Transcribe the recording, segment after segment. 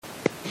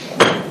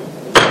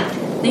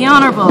The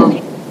Honorable,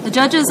 the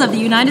Judges of the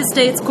United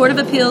States Court of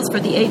Appeals for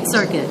the Eighth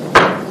Circuit.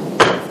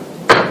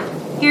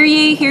 Hear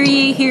ye, hear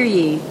ye, hear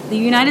ye. The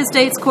United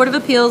States Court of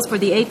Appeals for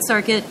the Eighth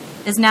Circuit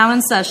is now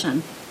in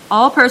session.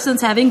 All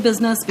persons having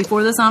business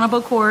before this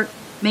Honorable Court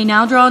may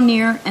now draw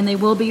near and they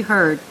will be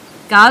heard.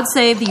 God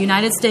save the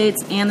United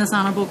States and this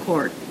Honorable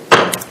Court.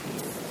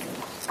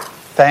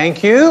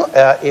 Thank you.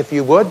 If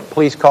you would,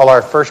 please call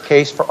our first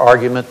case for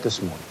argument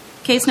this morning.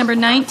 Case number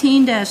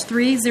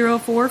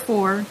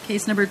 19-3044,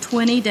 case number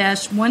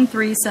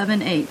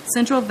 20-1378,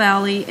 Central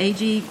Valley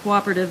AG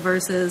Cooperative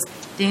versus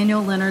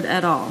Daniel Leonard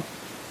et al.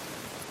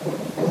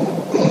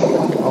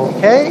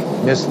 Okay,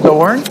 Ms.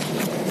 Thorne.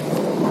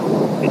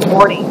 Good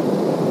morning.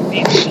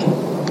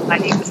 My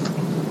name is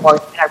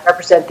Leonard, and I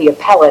represent the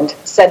appellant,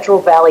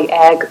 Central Valley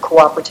Ag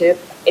Cooperative,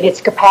 in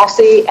its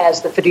capacity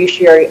as the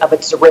fiduciary of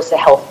its ERISA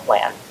health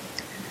plan.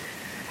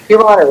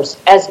 Your Honors,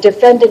 as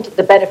defendant,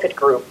 the benefit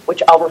group,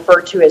 which I'll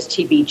refer to as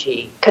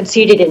TBG,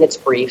 conceded in its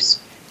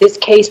briefs, this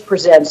case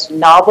presents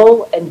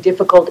novel and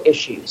difficult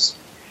issues.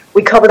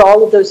 We covered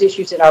all of those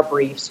issues in our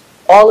briefs,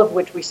 all of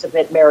which we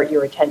submit merit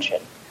your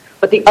attention.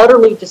 But the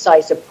utterly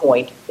decisive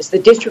point is the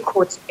district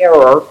court's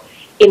error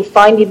in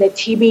finding that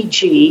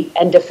TBG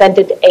and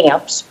defendant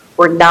AMPS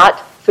were not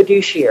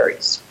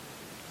fiduciaries.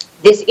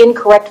 This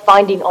incorrect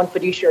finding on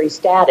fiduciary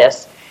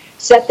status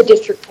set the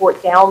district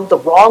court down the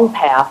wrong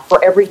path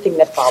for everything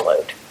that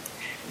followed.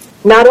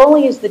 Not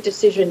only is the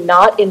decision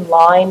not in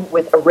line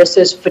with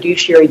ERISA's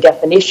fiduciary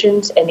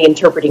definitions and the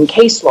interpreting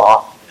case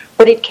law,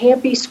 but it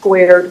can't be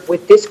squared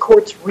with this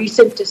court's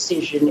recent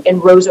decision in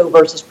Rozo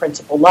versus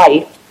Principal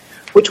Life,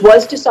 which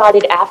was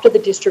decided after the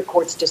district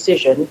court's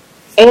decision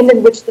and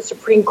in which the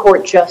Supreme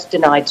Court just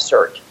denied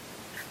cert.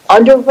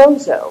 Under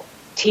Rozo,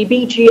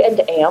 TBG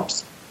and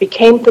AMPS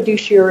became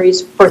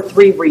fiduciaries for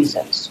three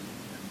reasons.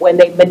 When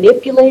they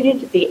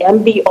manipulated the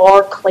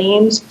MBR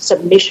claims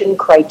submission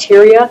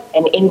criteria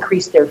and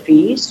increased their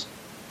fees,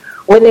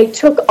 when they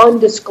took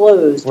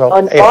undisclosed... If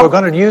we're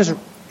going to use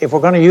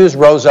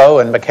Rozo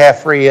and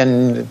McCaffrey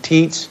and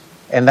Teets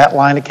and that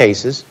line of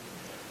cases,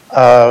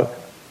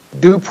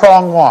 do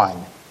prong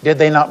one. Did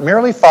they not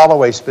merely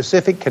follow a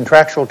specific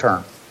contractual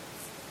term?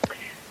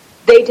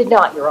 They did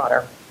not, Your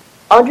Honor.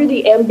 Under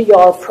the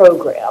MBR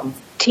program,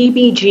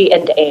 TBG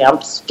and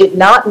AMPS did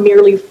not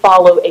merely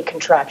follow a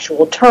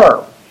contractual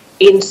term.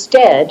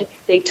 Instead,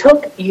 they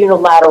took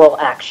unilateral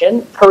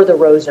action per the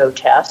Rozo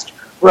test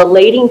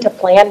relating to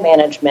plan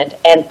management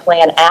and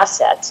plan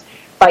assets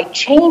by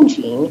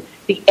changing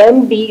the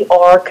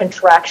MBR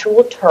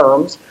contractual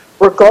terms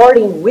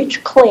regarding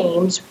which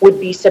claims would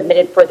be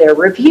submitted for their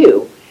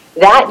review.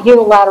 That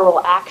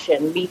unilateral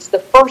action meets the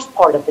first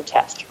part of the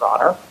test, Your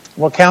Honor.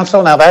 Well,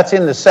 counsel, now that's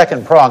in the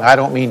second prong. I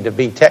don't mean to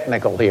be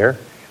technical here,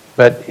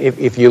 but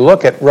if you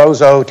look at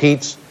Rozo,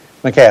 Teets,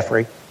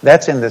 McCaffrey,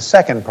 that's in the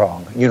second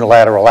prong,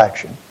 unilateral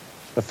action.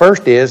 The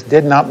first is,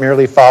 did not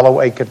merely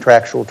follow a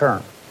contractual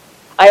term.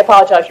 I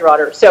apologize, Your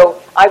Honor.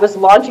 So I was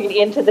launching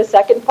into the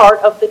second part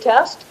of the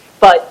test,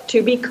 but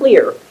to be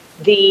clear,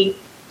 the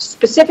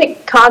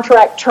specific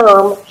contract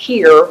term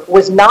here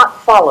was not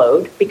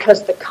followed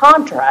because the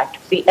contract,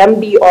 the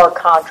MBR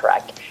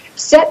contract,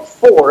 set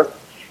forth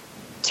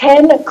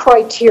 10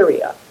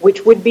 criteria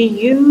which would be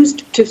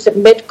used to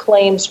submit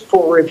claims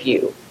for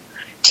review.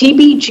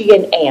 TBG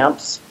and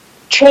AMPS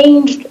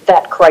changed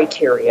that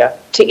criteria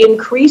to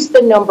increase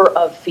the number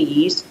of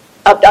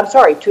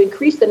to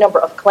increase the number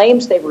of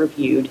claims they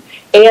reviewed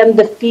and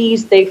the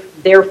fees they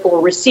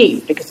therefore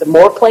received, because the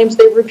more claims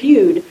they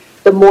reviewed,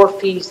 the more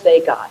fees they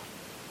got.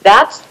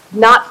 That's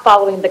not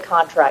following the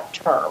contract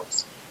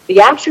terms. The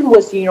action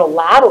was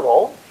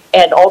unilateral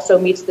and also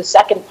meets the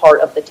second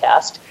part of the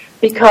test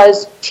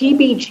because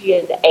TBG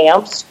and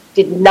AMPS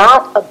did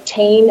not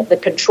obtain the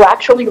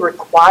contractually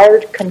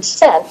required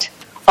consent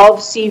of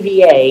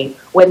CVA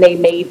when they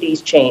made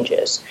these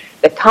changes.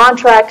 The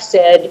contract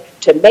said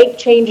to make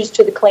changes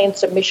to the claim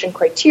submission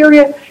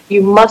criteria,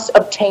 you must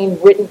obtain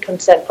written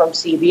consent from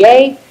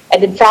CVA,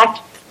 and in fact,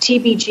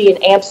 TBG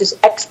and AMPS'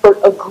 expert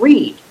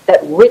agreed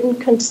that written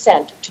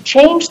consent to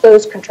change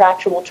those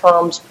contractual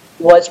terms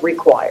was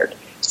required.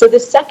 So the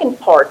second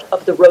part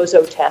of the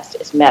Rozo test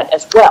is met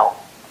as well.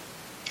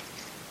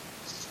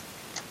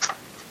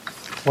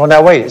 Well,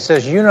 now wait, it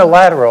says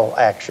unilateral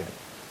action.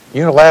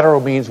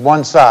 Unilateral means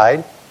one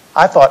side.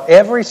 I thought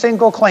every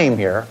single claim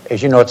here,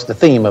 as you know, it's the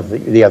theme of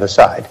the other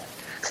side.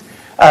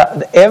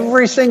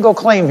 Every single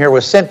claim here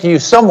was sent to you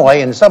some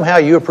way, and somehow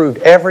you approved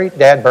every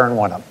dadburn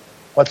one of them.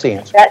 What's the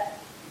answer?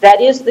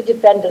 That is the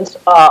defendant's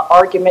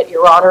argument,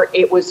 Your Honor.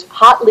 It was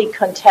hotly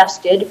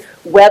contested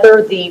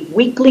whether the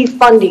weekly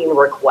funding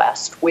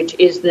request, which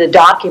is the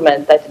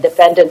document that the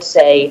defendants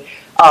say,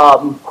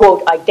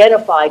 quote,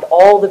 identified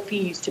all the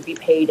fees to be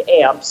paid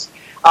AMPS.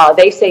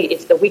 They say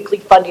it's the weekly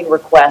funding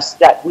request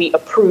that we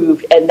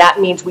approved, and that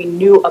means we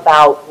knew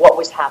about what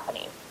was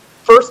happening.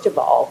 First of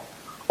all,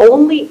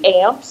 only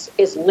AMPS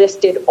is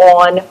listed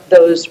on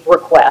those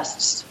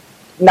requests,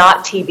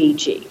 not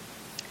TBG.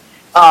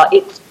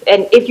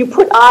 And if you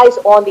put eyes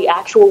on the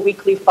actual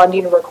weekly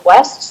funding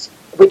requests,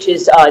 which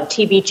is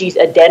TBG's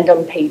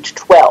addendum, page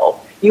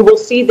 12, you will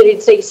see that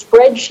it's a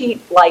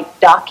spreadsheet-like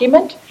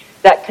document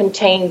that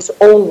contains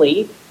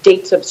only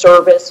dates of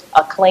service,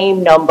 a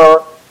claim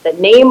number, the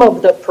name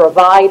of the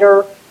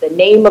provider, the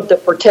name of the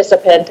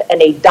participant,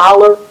 and a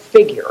dollar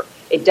figure.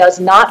 It does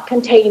not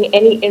contain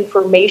any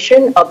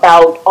information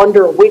about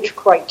under which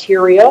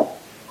criteria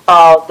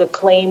the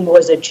claim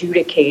was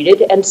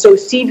adjudicated, and so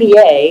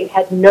CVA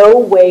had no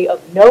way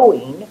of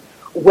knowing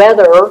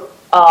whether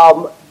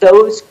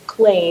those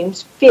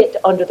claims fit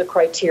under the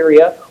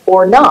criteria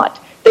or not.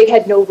 They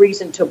had no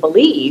reason to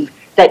believe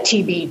that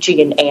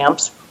TBG and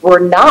AMPS were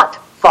not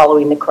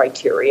following the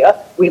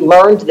criteria. We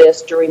learned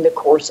this during the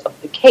course of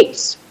the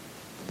case.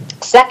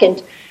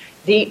 Second,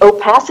 the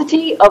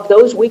opacity of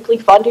those weekly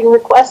funding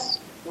requests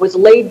was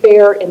laid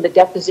bare in the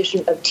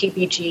deposition of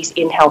TBG's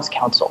in-house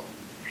counsel.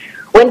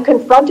 When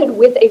confronted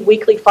with a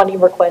weekly funding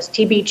request,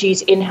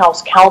 TBG's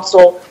in-house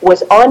counsel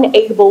was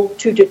unable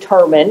to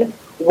determine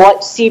what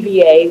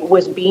CVA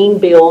was being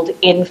billed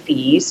in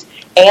fees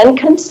and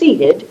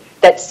conceded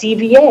that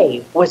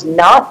CVA was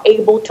not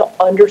able to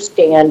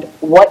understand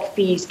what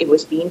fees it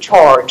was being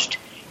charged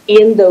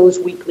in those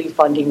weekly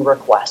funding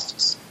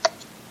requests.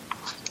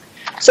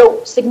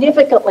 So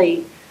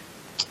significantly,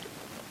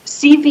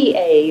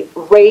 CVA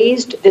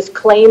raised this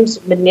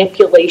claims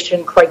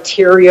manipulation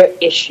criteria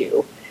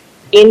issue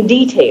in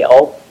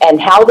detail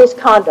and how this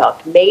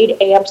conduct made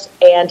AMPS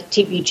and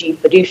TBG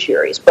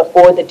fiduciaries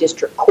before the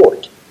district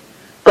court.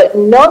 But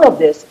none of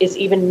this is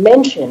even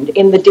mentioned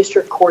in the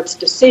district court's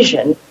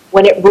decision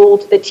when it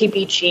ruled that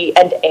TBG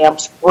and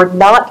AMPS were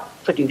not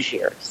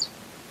fiduciaries.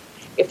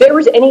 If there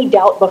was any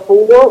doubt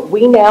before,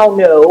 we now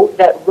know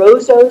that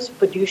Rozo's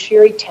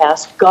fiduciary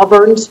test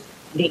governs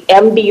the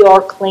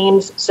MBR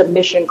claims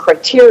submission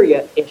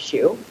criteria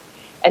issue,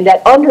 and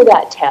that under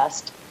that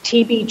test,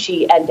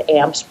 TBG and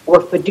AMPS were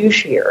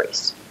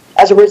fiduciaries.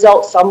 As a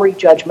result, summary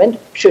judgment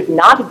should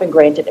not have been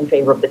granted in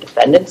favor of the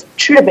defendants,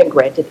 should have been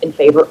granted in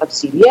favor of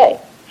CVA.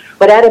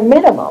 But at a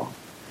minimum,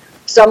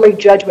 summary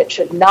judgment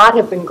should not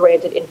have been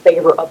granted in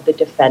favor of the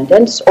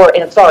defendants,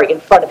 in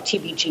front of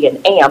TBG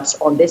and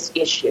AMPS on this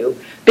issue,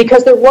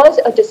 because there was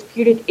a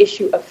disputed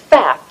issue of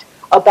fact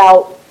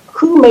about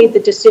who made the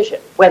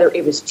decision, whether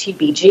it was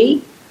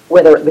TBG,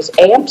 whether it was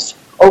AMPS,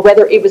 or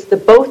whether it was the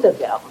both of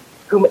them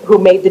who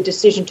made the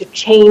decision to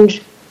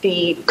change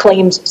the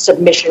claims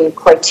submission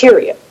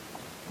criteria.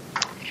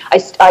 I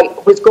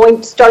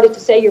started to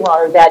say, Your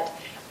Honor, that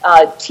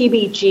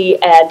TBG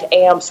and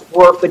AMPS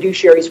were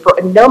fiduciaries for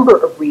a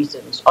number of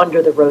reasons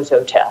under the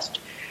Rozo test.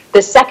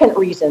 The second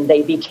reason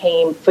they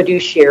became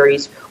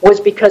fiduciaries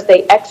was because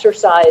they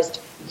exercised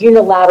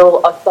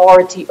unilateral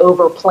authority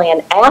over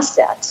plan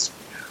assets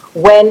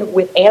when,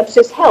 with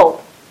AMPS's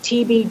help,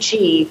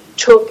 TBG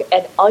took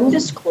an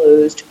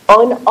undisclosed,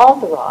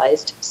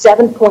 unauthorized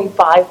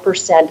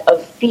 7.5%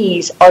 of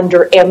fees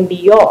under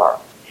MBR.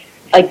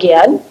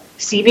 Again,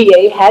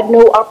 CVA had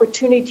no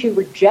opportunity to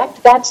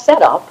reject that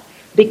setup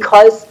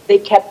because they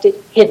kept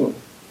it hidden.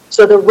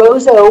 So the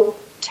Rozo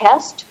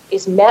test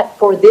is met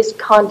for this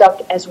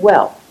conduct as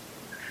well.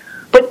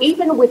 But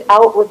even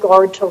without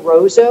regard to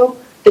Rozo,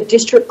 the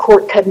district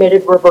court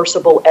committed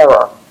reversible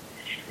error.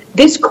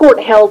 This court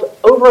held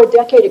over a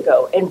decade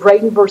ago in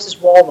Braden versus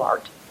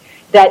Walmart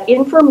that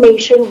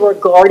information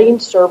regarding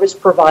service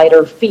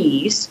provider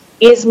fees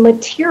is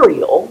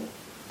material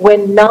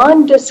when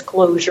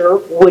non-disclosure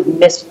would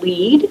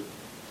mislead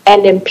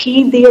and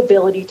impede the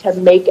ability to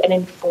make an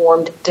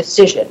informed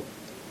decision.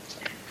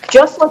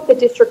 Just like the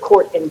district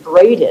court in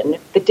Braden,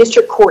 the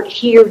district court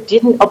here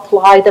didn't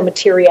apply the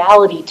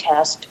materiality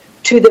test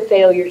to the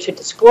failure to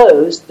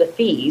disclose the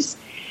fees,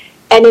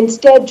 and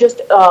instead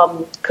just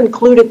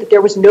concluded that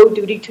there was no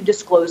duty to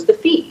disclose the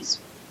fees.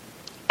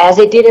 As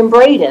it did in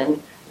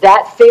Braden,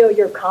 that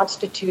failure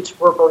constitutes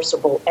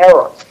reversible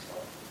error.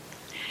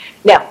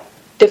 Now,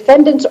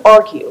 defendants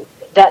argue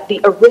that the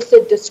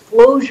ERISA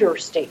disclosure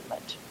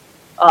statement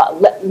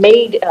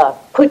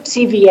put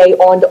CVA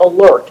on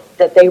alert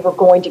that they were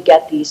going to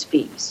get these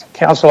fees.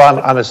 Counsel,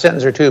 I'm a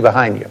sentence or two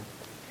behind you.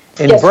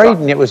 In yes,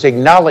 Braden, it was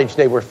acknowledged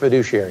they were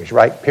fiduciaries,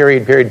 right?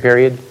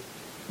 Period.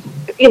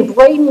 In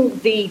Braden,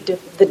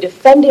 the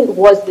defendant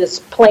was this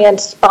plan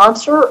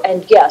sponsor,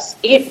 and yes,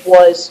 it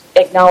was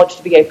acknowledged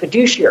to be a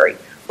fiduciary.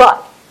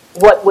 But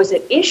what was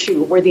at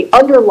issue were the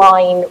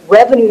underlying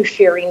revenue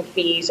sharing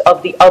fees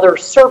of the other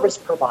service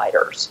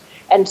providers.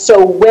 And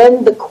so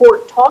when the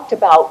court talked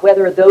about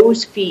whether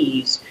those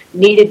fees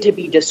needed to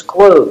be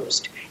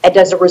disclosed, and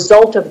as a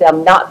result of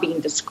them not being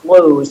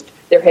disclosed,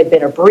 there had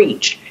been a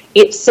breach,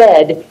 it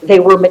said they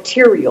were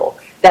material,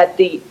 that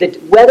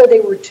whether they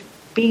were to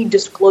be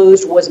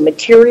disclosed was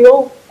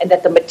material, and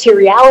that the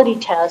materiality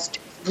test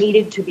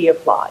needed to be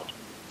applied.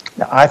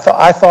 Now, I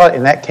thought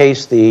in that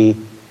case the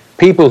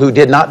people who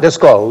did not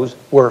disclose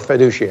were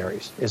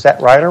fiduciaries. Is that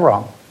right or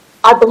wrong?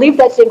 I believe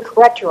that's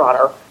incorrect, Your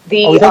Honor.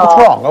 You think it's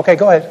wrong? Okay,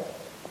 go ahead.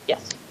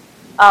 Yes.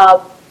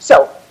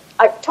 So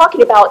I'm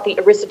talking about the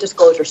ERISA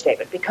disclosure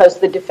statement because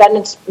the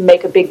defendants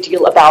make a big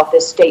deal about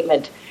this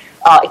statement.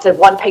 It's a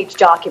one-page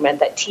document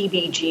that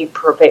TBG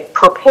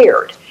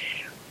prepared.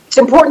 It's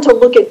important to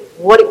look at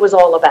what it was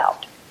all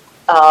about.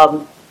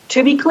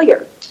 To be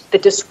clear, the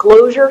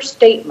disclosure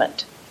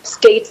statement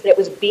states that it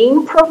was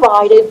being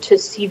provided to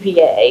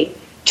CVA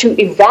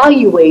to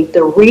evaluate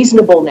the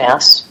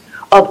reasonableness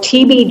of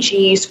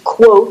TBG's,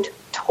 quote,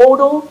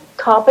 total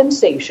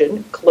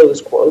compensation,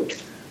 close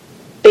quote,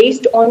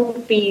 based on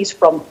fees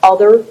from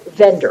other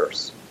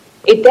vendors.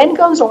 It then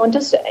goes on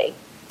to say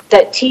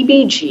that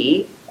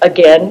TBG,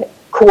 again,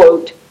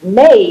 quote,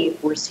 may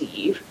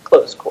receive,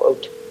 close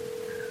quote,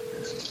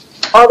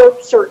 other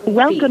certain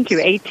Welcome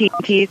fees. to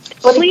AT&T.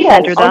 But Please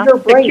again, enter the under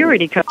Brady,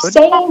 security code.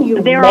 saying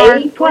you There may are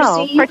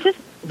 12 receive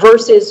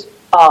versus,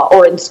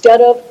 or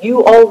instead of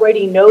you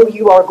already know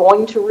you are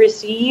going to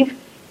receive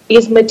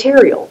is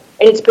material.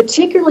 And it's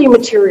particularly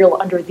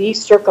material under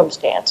these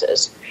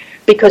circumstances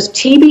because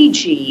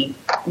TBG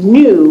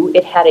knew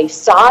it had a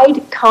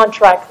side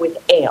contract with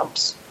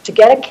AMPS to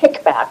get a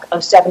kickback of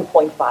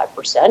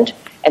 7.5%,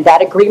 and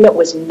that agreement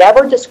was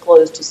never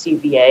disclosed to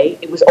CVA.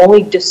 It was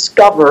only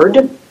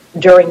discovered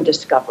during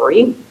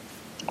discovery.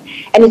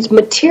 And it's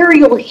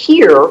material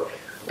here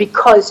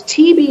because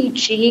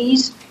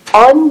TBG's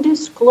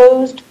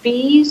undisclosed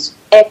fees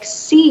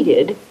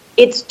exceeded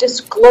its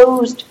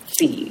disclosed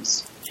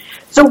fees.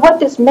 So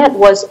what this meant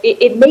was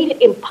it made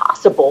it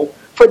impossible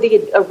for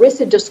the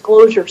ERISA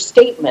disclosure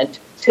statement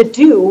to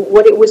do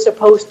what it was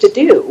supposed to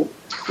do,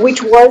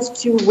 which was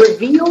to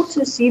reveal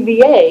to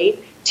CVA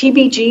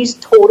TBG's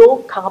total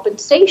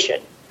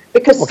compensation.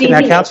 Because Okay,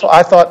 CVA, now, counsel,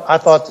 I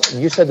thought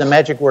you said the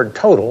magic word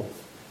total.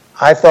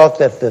 I thought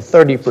that the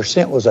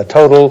 30% was a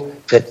total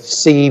that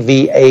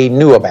CVA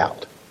knew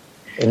about.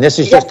 And this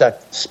is just a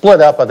split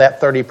up of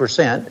that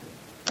 30%.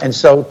 And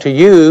so to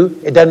you,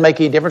 it doesn't make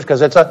any difference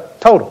because it's a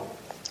total.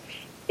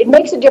 It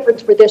makes a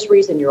difference for this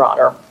reason, Your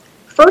Honor.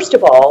 First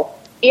of all,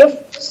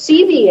 if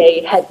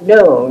CVA had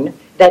known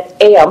that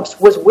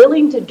AMPS was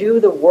willing to do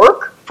the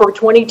work for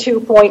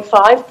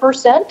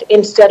 22.5%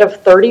 instead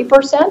of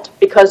 30%,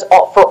 because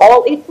for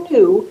all it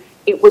knew,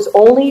 it was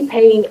only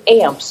paying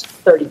AMPS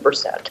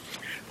 30%.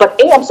 But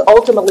AMPS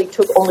ultimately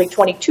took only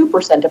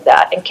 22% of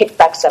that and kicked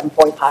back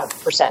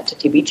 7.5% to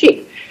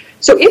TBG.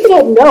 So if it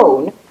had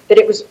known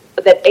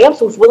that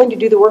AMPS was willing to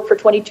do the work for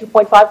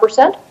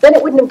 22.5%, then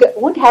it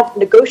wouldn't have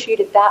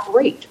negotiated that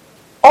rate.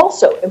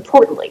 Also,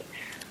 importantly,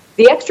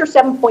 the extra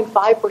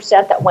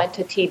 7.5% that went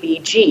to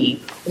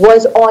TBG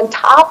was on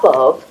top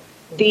of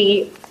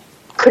the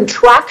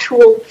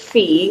contractual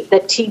fee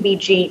that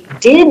TBG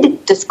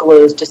did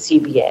disclose to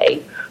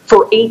CVA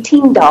for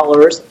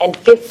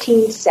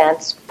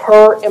 $18.15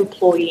 per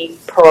employee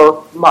per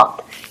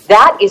month.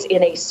 That is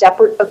in a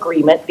separate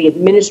agreement, the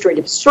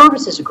Administrative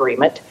Services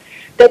Agreement,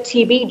 that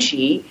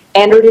TBG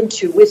entered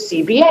into with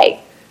CVA.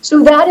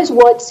 So that is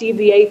what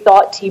CVA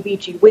thought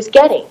TBG was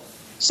getting.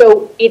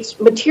 So it's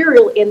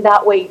material in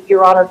that way,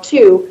 Your Honor,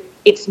 too.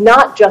 It's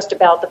not just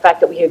about the fact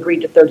that we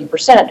agreed to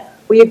 30%.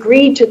 We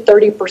agreed to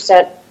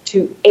 30%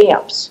 to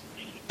AMPS.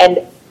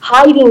 And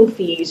hiding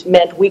fees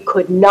meant we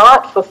could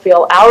not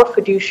fulfill our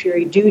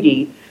fiduciary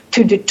duty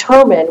to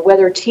determine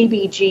whether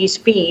TBG's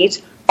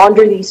fees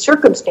under these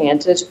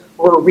circumstances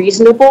were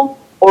reasonable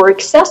or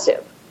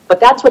excessive. But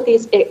that's what the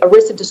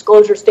ERISA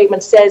disclosure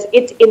statement says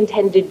it's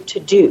intended to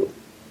do.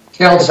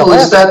 Counsel,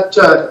 is that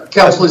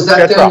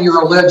then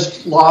your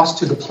alleged loss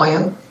to the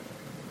plan?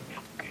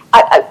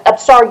 I'm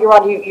sorry, Your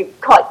Honor, you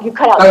cut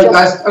out.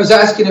 I was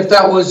asking if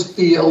that was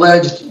the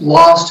alleged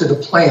loss to the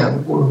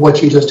plan, or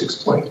what you just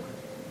explained.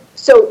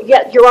 So,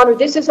 yeah, Your Honor,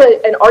 this is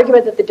an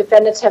argument that the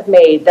defendants have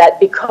made that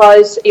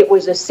because it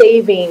was a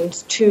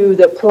savings to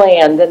the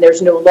plan, then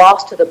there's no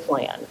loss to the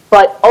plan.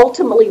 But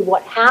ultimately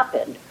what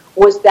happened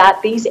was that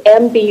these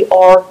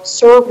MBR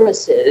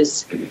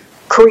services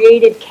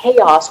created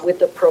chaos with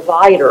the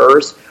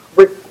providers,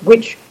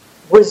 which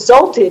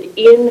resulted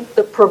in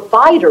the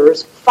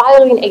providers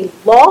filing a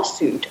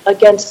lawsuit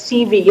against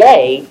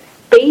CVA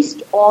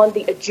based on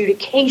the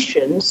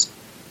adjudications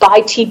by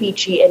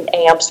TBG and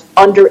AMPS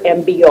under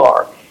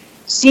MBR.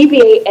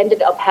 CVA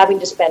ended up having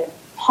to spend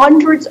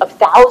hundreds of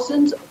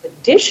thousands of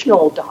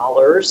additional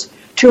dollars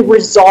to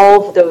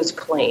resolve those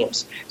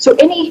claims. So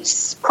any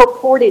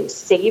purported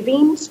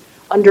savings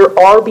under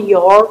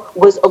RBR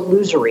was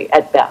illusory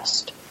at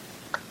best.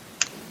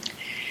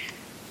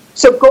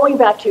 So going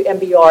back to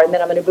MBR, and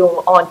then I'm going to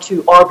move on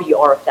to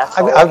RBR, if that's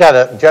all right. I've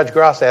got Judge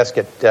Gross ask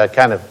it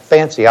kind of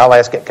fancy. I'll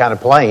ask it kind of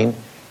plain.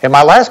 In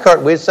my last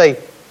card, we'd say,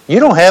 you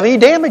don't have any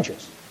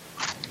damages.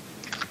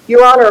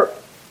 Your Honor,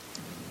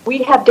 we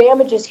have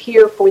damages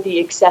here for the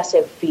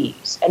excessive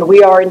fees, and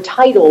we are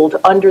entitled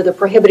under the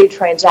prohibited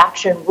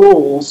transaction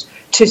rules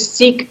to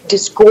seek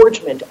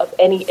disgorgement of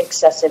any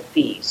excessive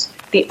fees.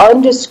 The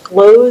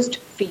undisclosed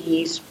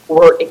fees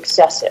were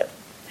excessive.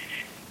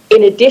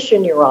 In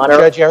addition, Your Honor...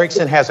 Judge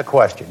Erickson has a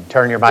question.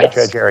 Turn your mic, yes.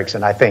 Judge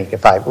Erickson, I think,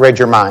 if I read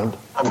your mind.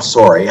 I'm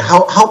sorry.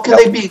 How can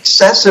they be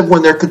excessive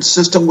when they're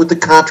consistent with the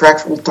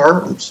contractual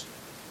terms?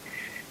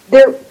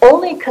 They're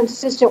only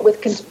consistent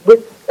with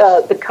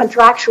the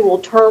contractual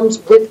terms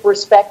with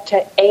respect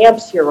to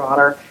AMPS, Your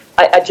Honor.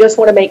 I just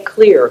want to make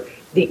clear,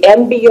 the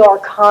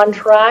MBR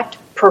contract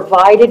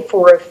provided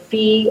for a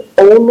fee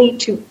only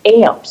to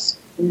AMPS,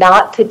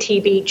 not to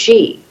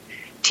TBG.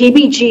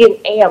 TBG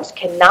and AMPS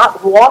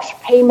cannot wash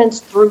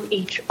payments through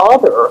each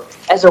other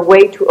as a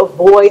way to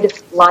avoid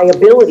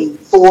liability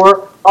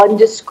for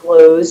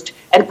undisclosed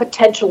and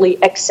potentially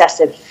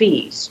excessive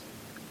fees.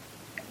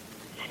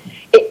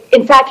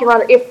 In fact, Your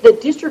Honor, if the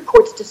district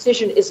court's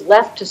decision is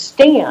left to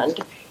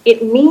stand,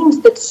 it means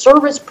that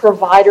service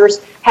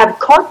providers have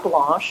carte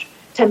blanche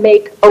to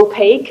make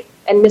opaque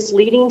and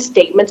misleading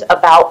statements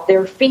about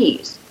their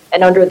fees.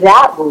 And under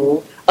that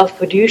rule, a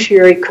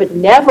fiduciary could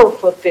never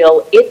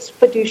fulfill its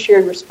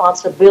fiduciary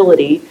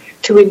responsibility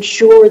to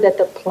ensure that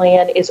the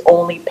plan is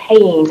only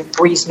paying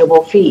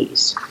reasonable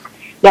fees.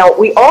 Now,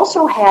 we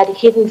also had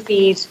hidden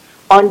fees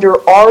under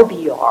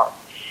RBR.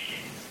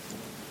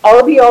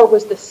 RBR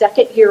was the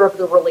second year of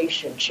the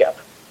relationship.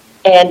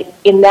 And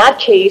in that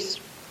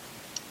case,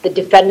 the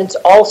defendants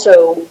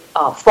also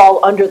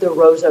fall under the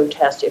Rozo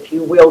test, if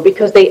you will,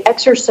 because they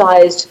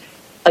exercised,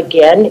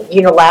 again,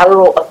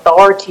 unilateral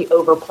authority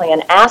over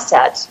plan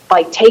assets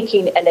by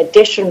taking an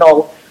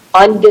additional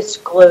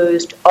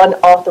undisclosed,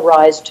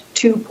 unauthorized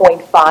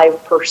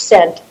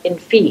 2.5% in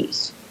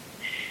fees.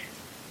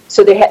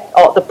 So they had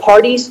the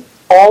parties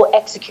all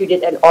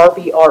executed an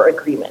RBR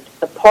agreement.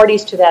 The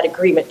parties to that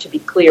agreement, to be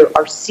clear,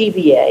 are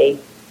CVA,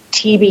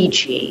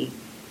 TBG,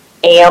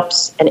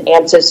 AMPS, and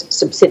AMPS's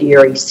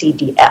subsidiary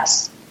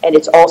CDS. And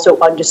it's also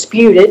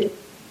undisputed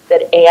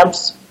that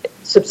AMPS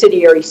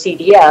subsidiary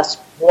CDS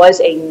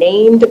was a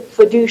named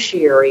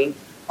fiduciary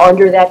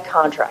under that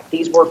contract.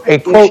 These were a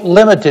quote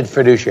limited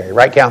fiduciary,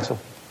 right, counsel?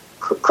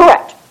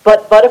 Correct,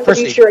 but a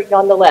fiduciary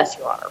nonetheless,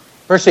 Your Honor.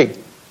 Proceed.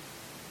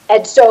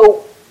 And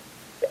so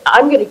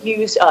I'm going to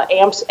use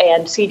AMPS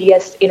and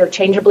CDS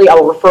interchangeably. I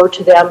will refer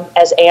to them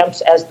as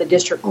AMPS as the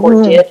district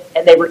court did,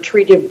 and they were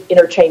treated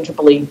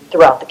interchangeably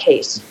throughout the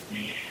case.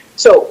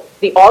 So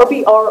the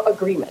RBR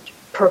agreement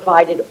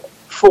provided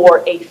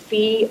for a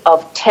fee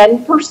of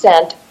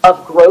 10%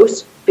 of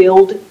gross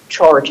billed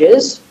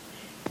charges,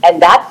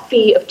 and that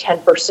fee of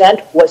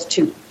 10% was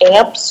to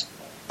AMPS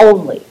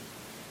only.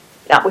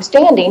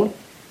 Notwithstanding,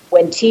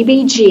 when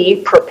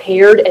TBG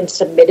prepared and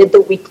submitted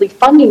the weekly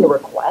funding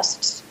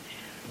requests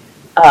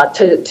and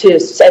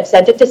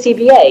sent it to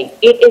CVA,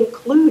 it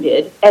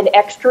included an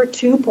extra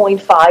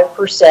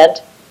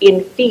 2.5%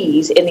 in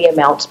fees in the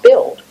amounts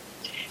billed.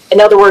 In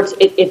other words,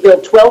 it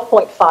billed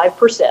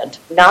 12.5%,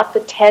 not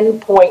the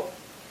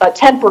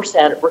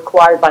 10%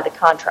 required by the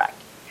contract.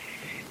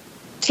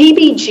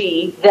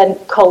 TBG then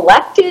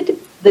collected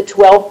the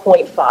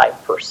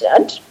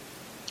 12.5%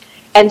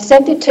 and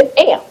sent it to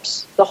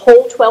AMPS, the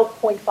whole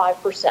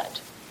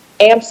 12.5%.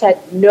 AMPS had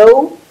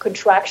no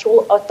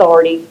contractual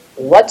authority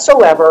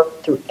whatsoever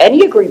through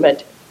any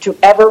agreement to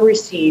ever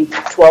receive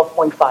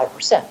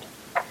 12.5%.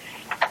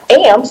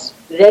 AMPS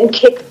then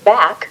kicked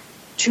back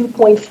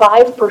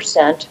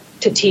 2.5%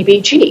 to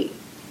TBG.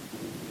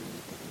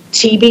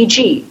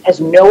 TBG has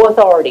no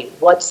authority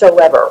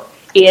whatsoever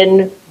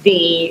in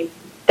the...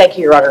 Thank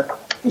you, Your Honor.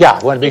 Yeah,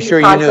 I want to be sure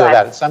you knew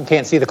that. Some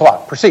can't see the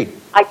clock. Proceed.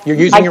 You're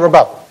using your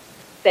rebuttal.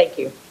 Thank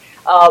you.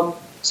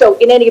 So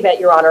in any event,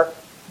 Your Honor,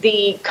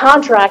 the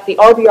contract, the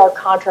RBR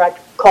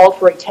contract, called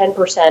for a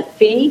 10%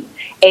 fee,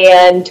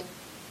 and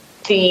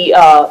the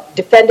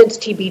defendants,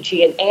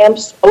 TBG and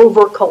AMPS,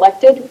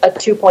 over-collected a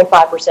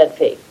 2.5%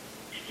 fee.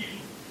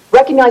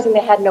 Recognizing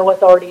they had no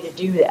authority to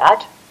do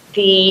that,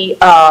 the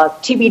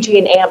TBG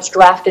and AMPS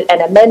drafted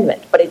an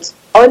amendment, but it's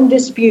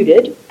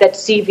undisputed that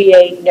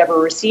CVA never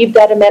received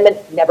that amendment,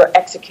 never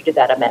executed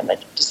that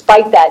amendment.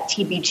 Despite that,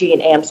 TBG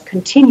and AMPS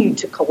continued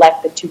to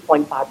collect the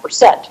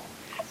 2.5%.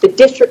 The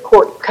district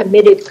court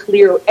committed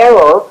clear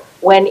error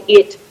when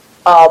it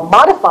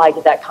modified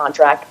that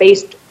contract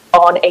based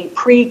on a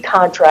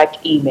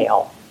pre-contract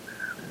email.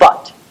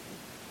 But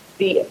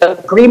the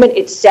agreement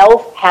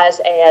itself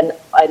has an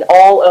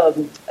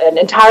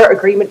entire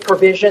agreement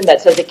provision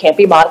that says it can't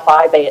be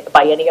modified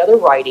by any other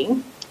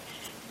writing.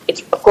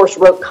 It's, of course,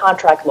 rote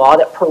contract law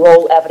that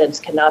parole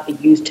evidence cannot be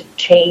used to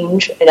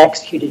change an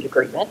executed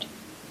agreement.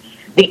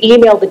 The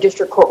email the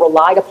district court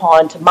relied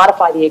upon to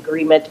modify the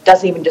agreement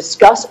doesn't even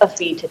discuss a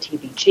fee to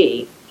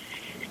TBG.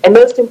 And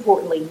most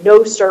importantly,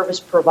 no service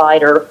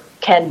provider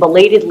can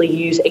belatedly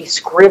use a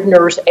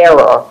Scrivener's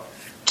error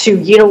to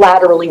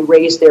unilaterally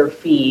raise their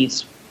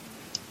fees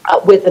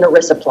with an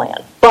ERISA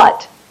plan.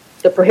 But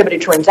the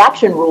prohibited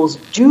transaction rules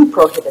do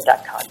prohibit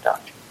that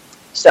conduct.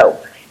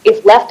 So,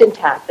 if left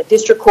intact, the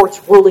district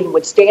court's ruling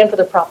would stand for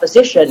the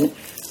proposition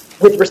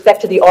with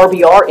respect to the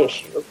RBR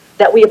issue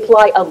that we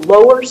apply a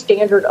lower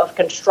standard of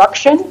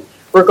construction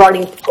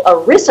regarding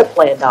ERISA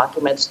plan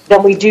documents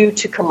than we do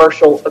to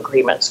commercial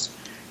agreements.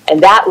 And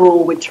that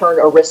rule would turn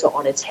ERISA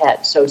on its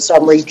head. So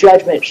summary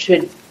judgment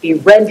should be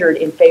rendered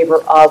in favor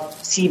of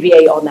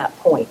CVA on that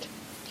point.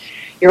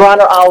 Your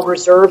Honor, I'll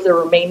reserve the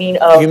remaining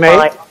of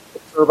my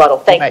rebuttal.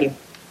 Thank you.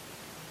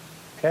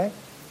 Okay.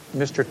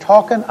 Mr.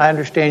 Talkin, I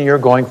understand you're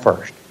going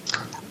first.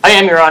 I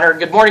am, Your Honor.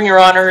 Good morning, Your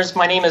Honors.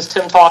 My name is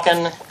Tim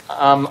Talkin.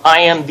 I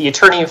am the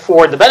attorney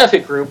for the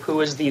Benefit Group, who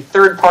is the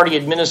third-party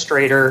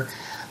administrator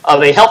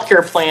of a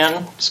healthcare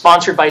plan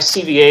sponsored by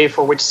CVA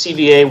for which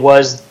CVA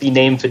was the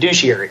named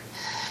fiduciary.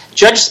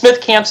 Judge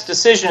Smith-Camp's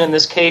decision in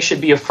this case should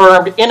be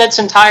affirmed in its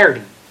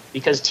entirety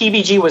because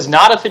TBG was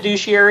not a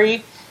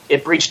fiduciary,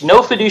 it breached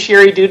no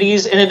fiduciary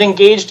duties, and it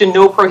engaged in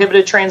no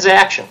prohibited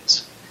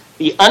transactions.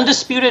 The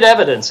undisputed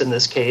evidence in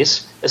this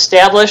case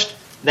established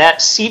that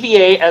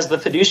CVA, as the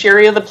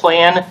fiduciary of the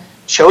plan,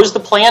 chose the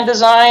plan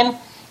design,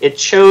 it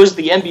chose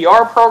the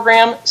MBR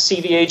program,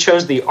 CVA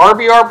chose the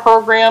RBR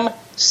program,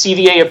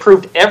 CVA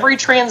approved every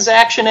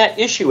transaction at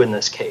issue in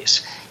this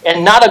case,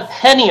 and not a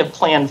penny of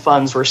plan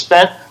funds were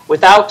spent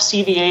without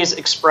CVA's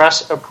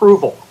express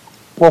approval.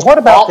 Well, what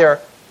about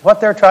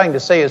what they're trying to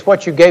say is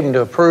what you gave them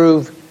to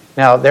approve.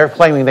 Now, they're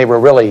claiming they were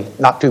really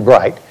not too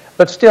bright,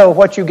 but still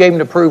what you gave them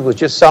to approve was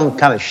just some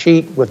kind of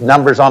sheet with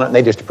numbers on it and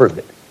they just approved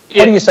it.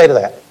 What do you say to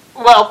that?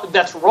 Well,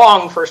 that's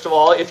wrong, first of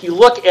all. If you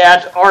look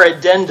at our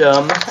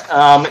addendum,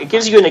 it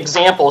gives you an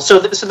example. So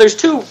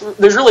there's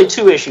really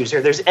two issues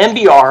here. There's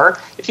MBR.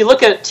 If you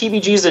look at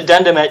TBG's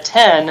addendum at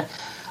 10,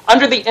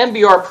 under the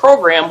MBR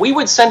program, we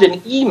would send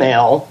an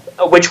email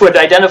which would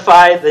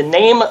identify the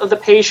name of the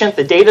patient,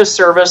 the date of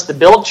service, the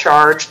billed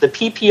charge, the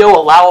PPO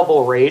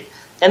allowable rate,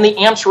 and the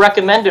AMPS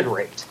recommended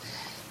rate.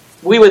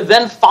 We would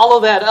then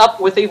follow that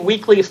up with a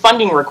weekly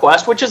funding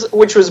request,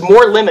 which was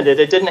more limited.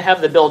 It didn't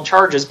have the billed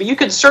charges, but you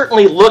could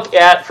certainly look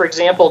at, for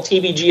example,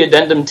 TBG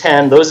Addendum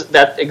 10,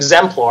 that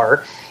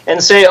exemplar,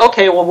 and say,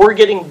 okay, well, we're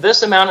getting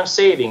this amount of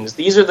savings.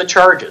 These are the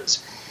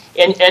charges.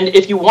 And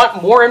if you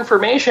want more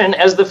information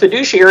as the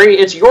fiduciary,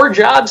 it's your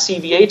job,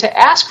 CVA, to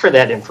ask for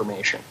that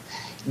information.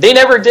 They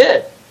never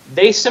did.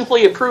 They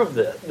simply approved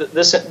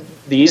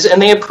these, and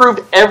they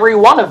approved every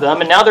one of them,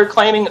 and now they're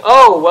claiming,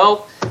 oh,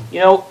 well,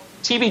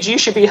 TBG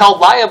should be held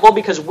liable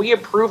because we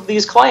approved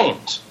these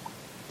claims.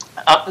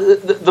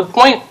 The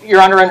point,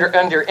 Your Honor,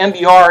 under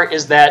MBR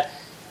is that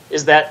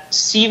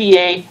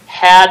CVA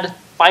had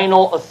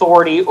final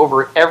authority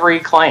over every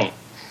claim.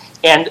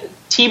 And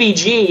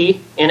TBG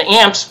and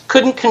AMPS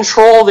couldn't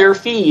control their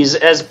fees,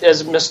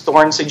 as Ms.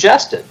 Thorne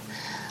suggested.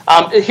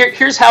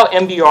 Here's how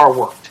MBR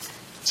worked.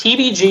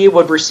 TBG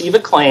would receive a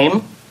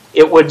claim.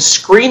 It would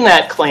screen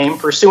that claim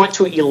pursuant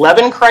to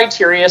 11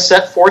 criteria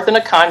set forth in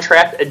a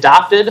contract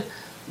adopted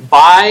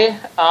by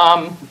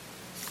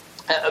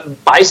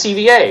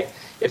CVA.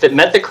 If it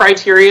met the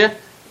criteria,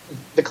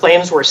 the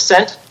claims were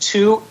sent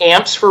to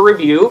AMPS for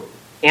review.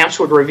 AMPS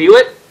would review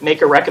it,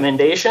 make a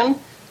recommendation.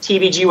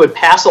 TBG would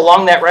pass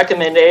along that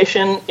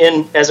recommendation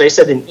in, as I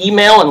said, an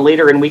email and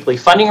later in weekly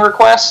funding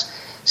requests.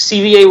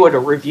 CVA would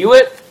review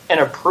it and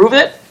approve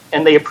it,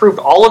 and they approved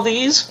all of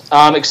these,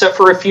 except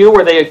for a few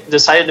where they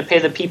decided to pay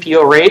the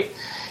PPO rate.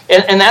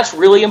 And that's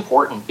really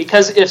important,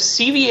 because if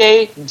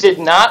CVA did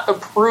not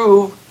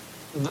approve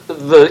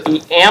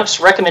the AMPS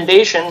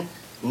recommendation,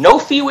 no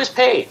fee was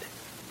paid.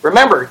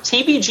 Remember,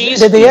 TBG's...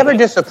 Did they ever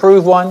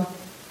disapprove one?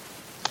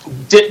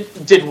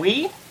 Did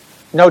we?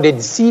 No, did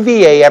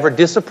CVA ever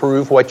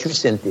disapprove what you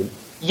sent them?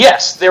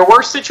 Yes, there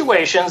were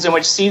situations in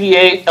which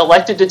CVA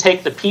elected to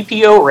take the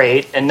PPO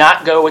rate and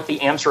not go with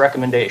the AMPS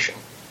recommendation.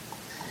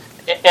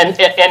 And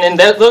in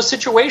those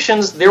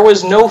situations, there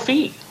was no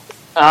fee.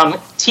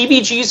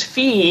 TBG's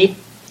fee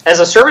as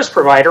a service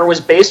provider was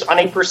based on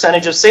a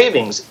percentage of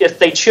savings. If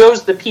they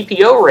chose the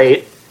PPO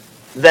rate,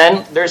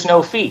 then there's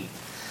no fee.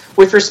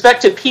 With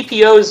respect to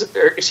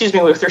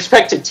with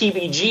respect to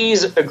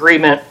TBG's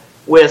agreement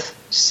with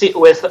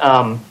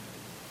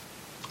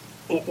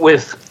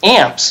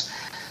AMPS,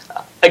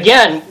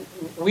 again,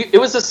 it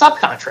was a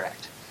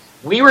subcontract.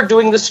 We were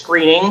doing the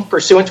screening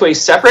pursuant to a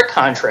separate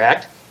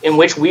contract in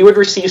which we would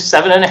receive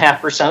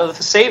 7.5% of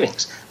the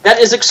savings. That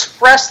is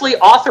expressly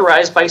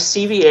authorized by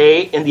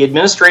CVA in the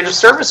Administrative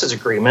Services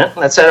Agreement.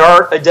 That's at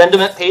our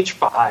addendum at page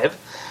 5,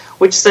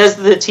 which says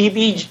that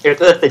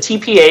the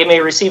TPA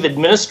may receive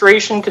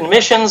administration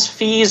commissions,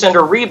 fees, and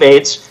or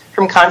rebates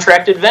from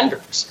contracted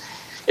vendors.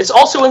 It's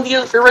also in the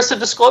ERISA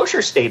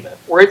disclosure statement,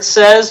 where it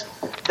says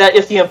that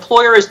if the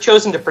employer has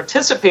chosen to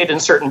participate in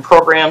certain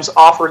programs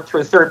offered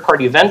through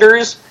third-party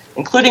vendors,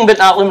 including but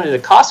not limited to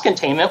cost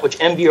containment, which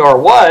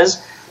MBR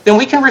was, then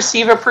we can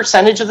receive a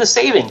percentage of the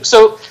savings.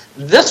 So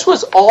this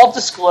was all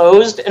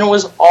disclosed and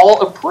was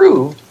all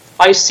approved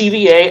by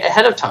CVA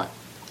ahead of time.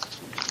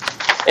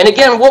 And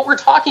again, what we're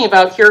talking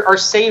about here are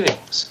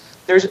savings.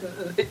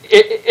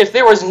 If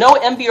there was no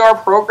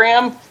MBR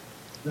program,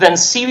 then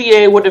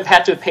CVA would have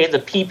had to pay the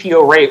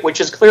PPO rate, which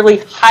is clearly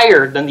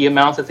higher than the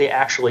amount that they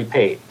actually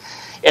paid.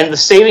 And the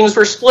savings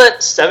were split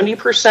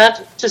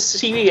 70% to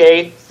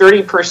CVA,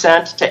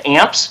 30% to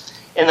AMPS,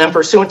 and then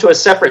pursuant to a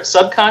separate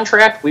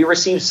subcontract, we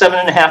received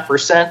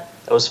 7.5%.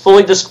 That was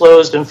fully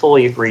disclosed and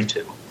fully agreed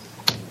to.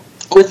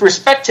 With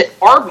respect to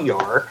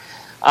RBR,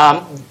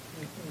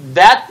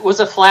 that was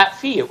a flat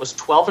fee. It was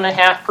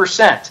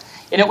 12.5%,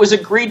 and it was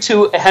agreed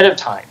to ahead of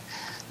time.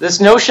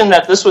 This notion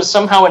that this was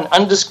somehow an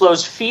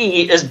undisclosed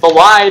fee is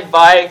belied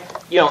by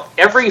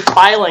every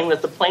filing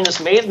that the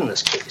plaintiffs made in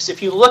this case.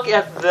 If you look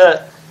at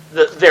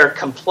their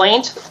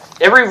complaint,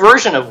 every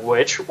version of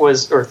which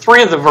was, or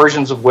three of the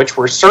versions of which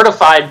were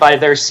certified by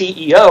their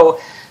CEO,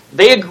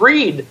 they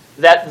agreed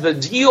that the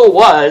deal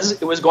was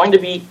it was going to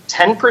be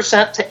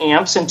 10% to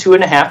AMPS and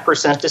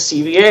 2.5% to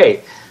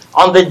CVA.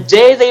 On the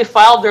day they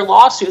filed their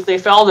lawsuit, they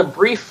filed a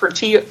brief for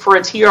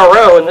a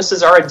TRO, and this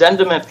is our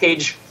addendum at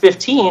page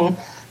 15,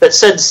 that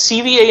said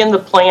CVA in the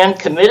plan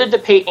committed to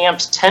pay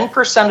AMPS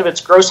 10% of its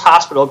gross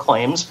hospital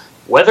claims,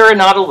 whether or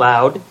not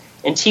allowed,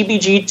 and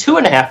TBG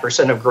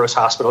 2.5% of gross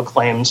hospital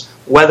claims,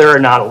 whether or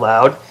not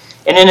allowed,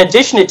 and in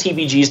addition to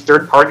TBG's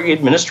third-party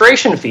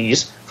administration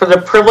fees for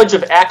the privilege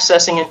of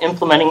accessing and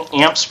implementing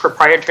AMPS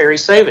proprietary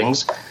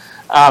savings.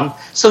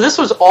 So this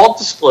was all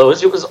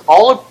disclosed. It was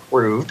all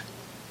approved.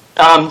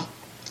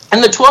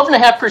 And the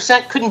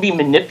 12.5% couldn't be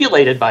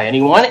manipulated by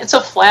anyone. It's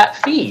a flat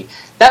fee.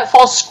 That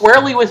falls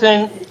squarely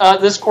within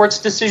this court's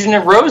decision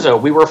in Rosso.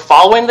 We were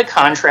following the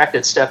contract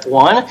at step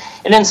 1,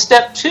 and in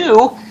step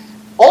 2,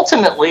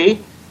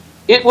 ultimately,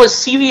 it was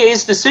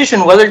CVA's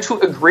decision whether to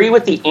agree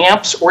with the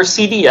AMPS or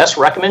CDS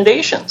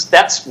recommendations.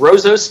 That's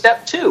Rosso's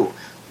step 2.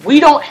 We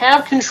don't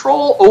have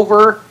control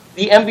over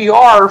the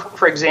MBR,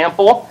 for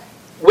example,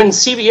 when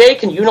CVA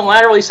can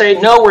unilaterally say,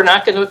 no, we're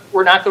not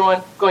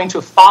going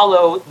to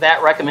follow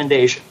that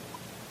recommendation.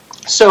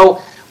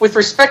 So with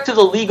respect to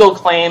the legal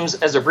claims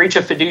as a breach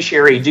of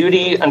fiduciary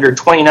duty under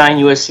 29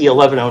 U.S.C.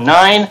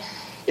 1109,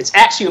 it's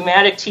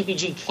axiomatic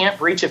TBG can't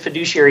breach a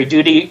fiduciary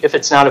duty if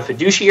it's not a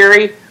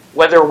fiduciary.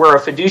 Whether we're a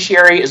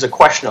fiduciary is a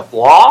question of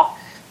law.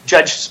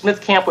 Judge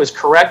Smith-Camp was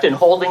correct in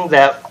holding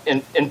that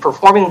in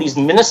performing these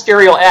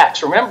ministerial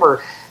acts.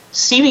 Remember,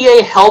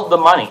 CVA held the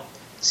money.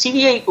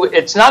 CVA,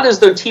 it's not as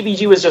though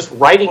TBG was just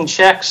writing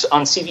checks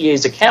on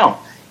CVA's account.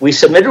 We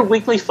submitted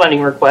weekly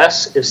funding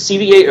requests. If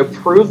CVA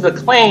approved the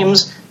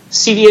claims,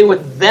 CVA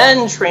would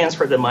then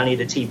transfer the money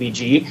to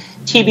TBG.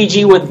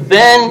 TBG would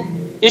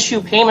then issue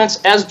payments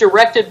as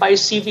directed by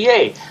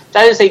CVA.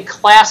 That is a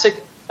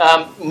classic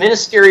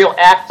ministerial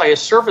act by a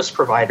service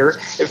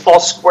provider. It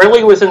falls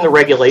squarely within the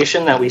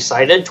regulation that we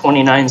cited,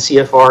 29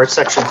 CFR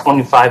section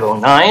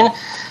 2509.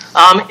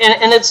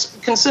 And it's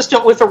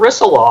consistent with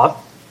ERISA law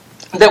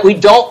that we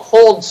don't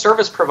hold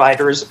service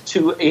providers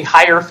to a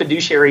higher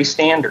fiduciary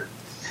standard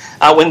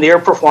when they are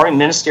performing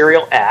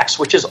ministerial acts,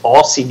 which is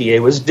all CVA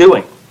was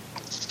doing.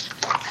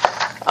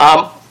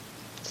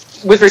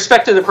 With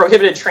respect to the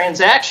prohibited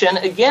transaction,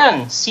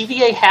 again,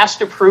 CVA has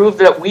to prove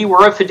that we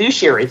were a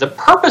fiduciary. The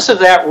purpose of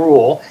that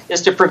rule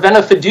is to prevent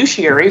a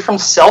fiduciary from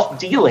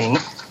self-dealing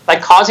by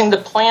causing the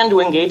plan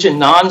to engage in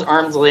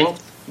non-arm's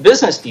length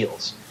business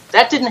deals.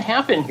 That didn't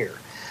happen here.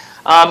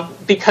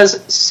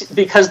 Because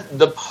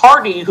the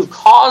party who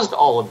caused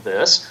all of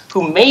this,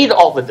 who made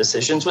all the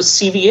decisions, was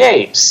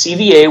CVA.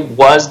 CVA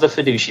was the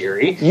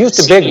fiduciary. You used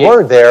a big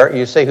word there.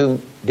 You say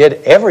who did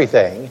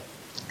everything.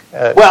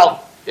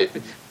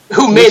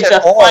 Who made the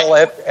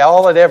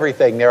all and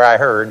everything there, I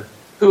heard.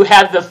 Who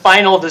had the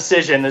final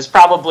decision is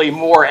probably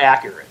more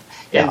accurate.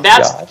 And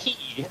that's the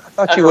key. I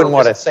thought you wouldn't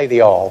want to say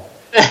the all.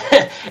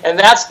 And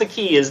that's the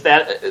key, is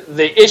that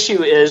the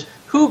issue is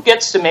who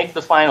gets to make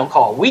the final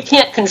call. We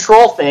can't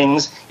control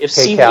things if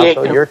CVA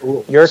Counsel, can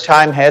rule. your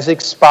time has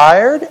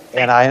expired,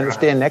 and I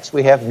understand next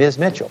we have Ms.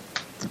 Mitchell.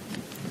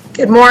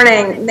 Good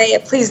morning. May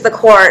it please the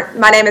court.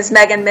 My name is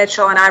Megan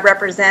Mitchell, and I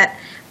represent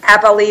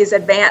Appalese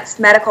Advanced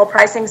Medical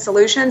Pricing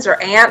Solutions,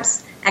 or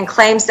AMPS, and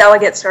Claims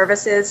Delegate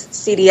Services,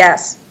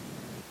 CDS.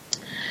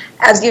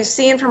 As you've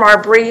seen from our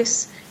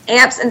briefs,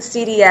 AMPS and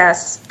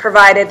CDS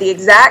provided the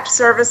exact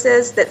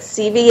services that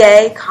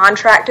CVA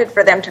contracted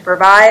for them to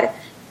provide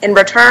in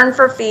return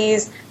for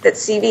fees that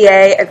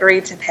CVA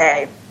agreed to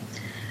pay.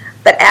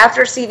 But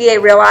after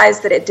CVA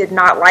realized that it did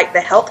not like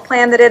the health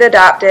plan that it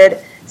adopted,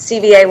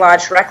 CVA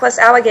lodged reckless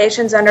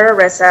allegations under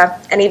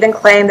ERISA and even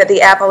claimed that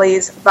the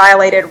Appalese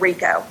violated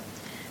RICO.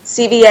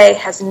 CVA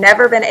has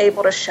never been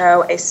able to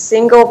show a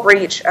single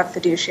breach of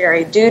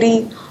fiduciary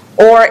duty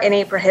or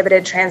any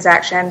prohibited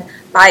transaction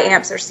by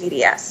AMPS or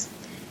CDS.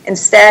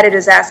 Instead, it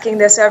is asking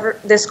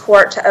this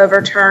court to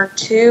overturn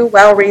two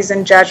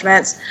well-reasoned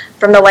judgments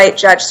from the late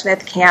Judge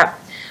Smith-Camp,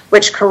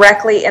 which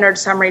correctly entered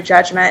summary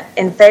judgment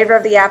in favor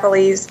of the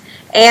Appalese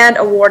and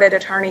awarded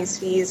attorney's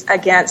fees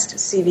against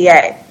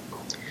CVA.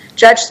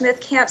 Judge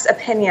Smith-Camp's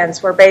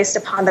opinions were based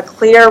upon the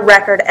clear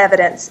record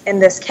evidence in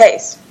this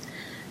case.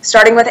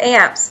 Starting with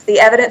AMPS, the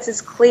evidence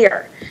is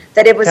clear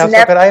that it was Counsel,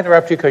 never... could I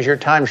interrupt you because your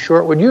time's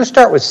short? Would you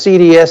start with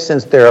CDS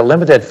since they're a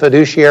limited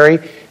fiduciary?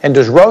 And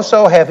does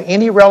Rosso have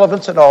any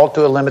relevance at all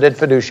to a limited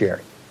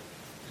fiduciary?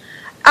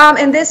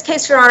 In this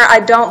case, Your Honor, I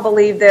don't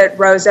believe that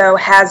Rosso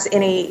has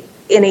any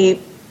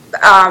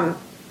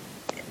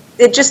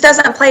it just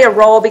doesn't play a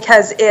role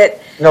because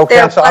it... No,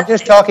 Counsel, I'm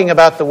just talking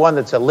about the one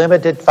that's a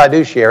limited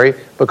fiduciary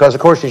because,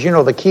 of course, as you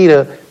know, the key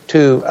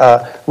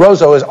to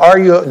Rosso is are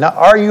you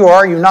or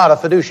are you not a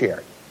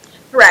fiduciary?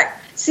 Correct.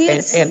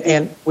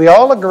 And we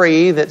all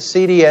agree that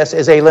CDS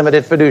is a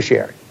limited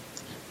fiduciary.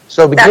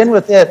 So begin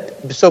with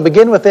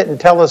it and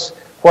tell us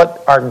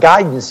what our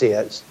guidance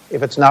is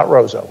if it's not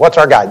Rosso. What's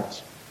our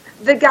guidance?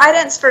 The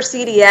guidance for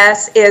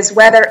CDS is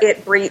whether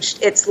it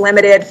breached its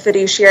limited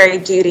fiduciary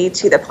duty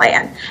to the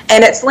plan.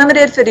 And its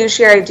limited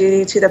fiduciary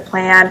duty to the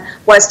plan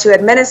was to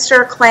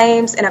administer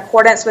claims in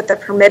accordance with the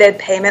permitted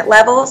payment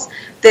levels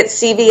that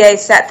CVA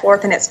set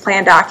forth in its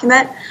plan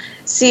document.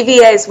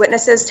 CVA's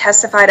witnesses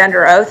testified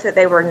under oath that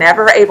they were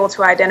never able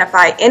to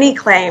identify any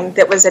claim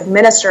that was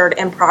administered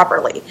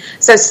improperly.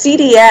 So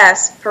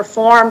CDS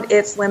performed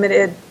its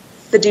limited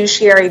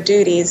fiduciary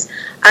duties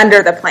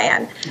under the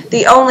plan.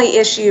 The only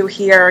issue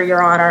here,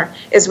 Your Honor,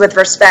 is with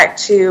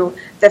respect to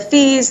the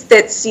fees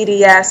that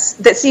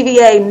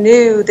CVA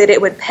knew that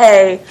it would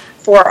pay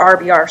for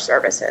RBR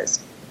services.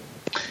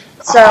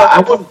 So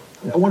I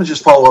want to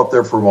just follow up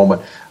there for a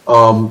moment.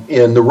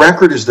 In the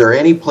record, is there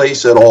any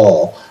place at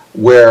all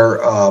where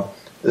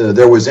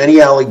there was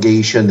any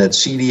allegation that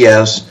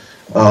CDS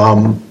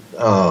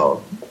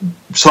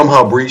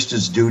somehow breached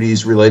its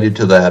duties related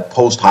to that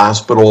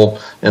post-hospital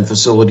and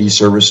facility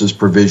services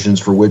provisions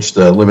for which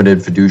the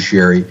limited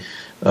fiduciary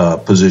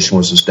position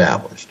was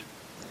established?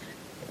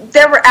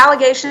 There were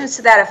allegations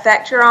to that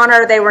effect, Your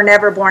Honor. They were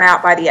never borne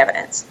out by the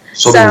evidence.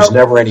 So there was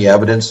never any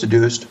evidence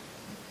deduced?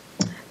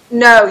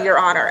 No, Your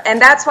Honor.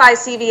 And that's why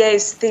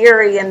CVA's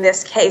theory in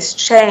this case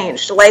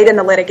changed late in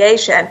the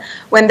litigation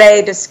when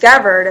they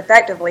discovered,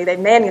 effectively, they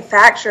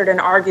manufactured an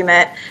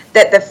argument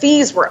that the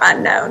fees were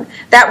unknown.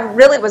 That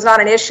really was not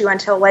an issue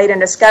until late in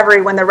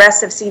discovery when the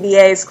rest of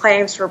CVA's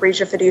claims for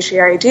breach of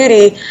fiduciary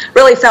duty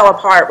really fell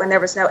apart when there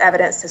was no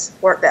evidence to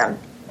support them,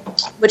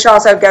 which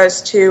also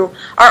goes to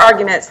our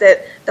arguments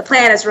that the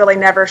plan has really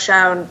never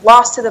shown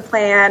loss to the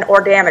plan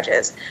or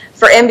damages.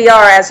 For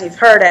MBR, as you've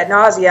heard ad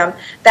nauseum,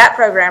 that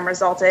program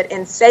resulted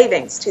in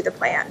savings to the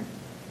plan.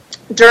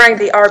 During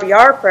the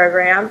RBR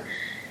program,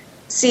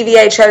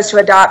 CVA chose to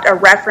adopt a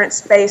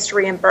reference-based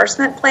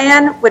reimbursement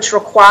plan, which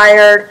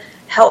required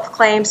health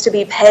claims to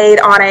be paid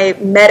on a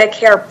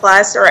Medicare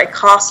plus or a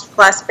cost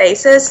plus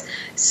basis.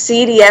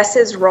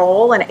 CDS's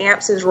role and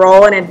AMPS's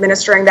role in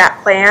administering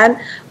that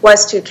plan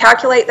was to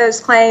calculate those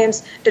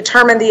claims,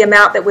 determine the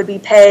amount that would be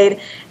paid,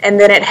 and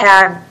then it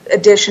had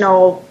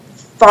additional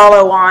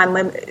follow-on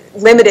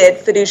limited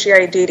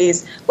fiduciary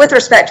duties with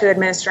respect to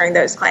administering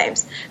those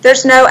claims.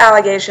 There's no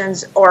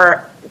allegations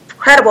or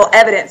credible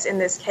evidence in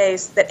this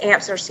case that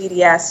AMPS or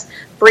CDS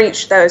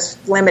breached those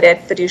limited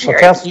fiduciary.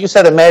 Well, Counsel, you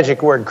said a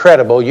magic word,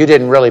 credible. You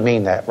didn't really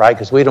mean that, right?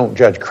 Because we don't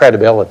judge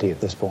credibility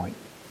at this point.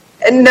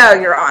 No,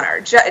 Your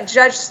Honor.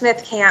 Judge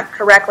Smith-Camp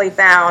correctly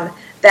found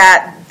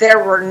that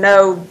there were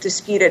no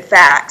disputed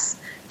facts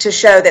to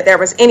show that there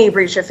was any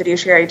breach of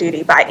fiduciary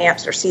duty by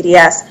AMPS or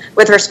CDS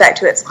with respect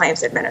to its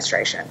claims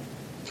administration.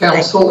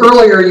 Counsel,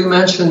 earlier you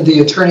mentioned the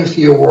attorney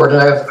fee award,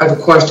 and I have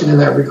a question in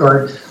that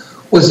regard.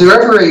 Was there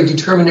ever a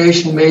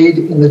determination made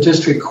in the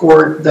district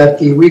court that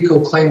the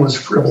RICO claim was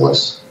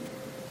frivolous?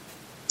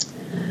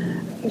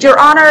 Your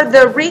Honor,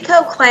 the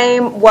RICO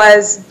claim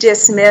was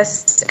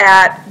dismissed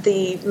at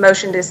the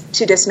motion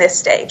to dismiss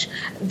stage.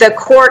 The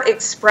court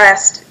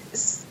expressed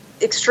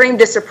extreme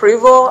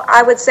disapproval,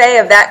 I would say,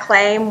 of that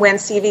claim when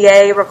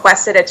CVA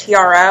requested a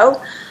TRO,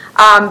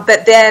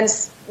 but then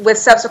with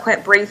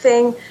subsequent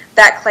briefing,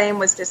 that claim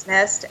was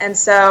dismissed, and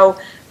so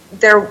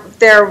there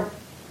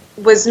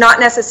was not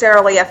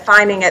necessarily a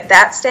finding at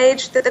that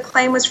stage that the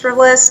claim was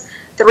frivolous.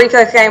 The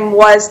RICO claim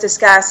was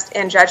discussed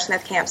in Judge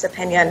Smith-Camp's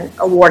opinion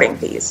awarding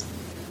fees.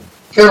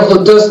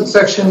 Counsel, doesn't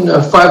Section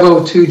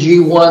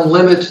 502G1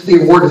 limit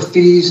the award of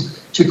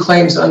fees to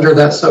claims under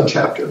that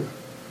subchapter?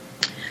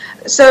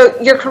 So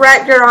you're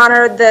correct, Your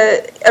Honor.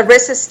 The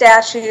ERISA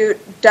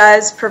statute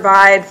does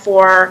provide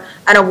for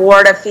an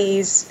award of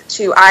fees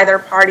to either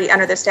party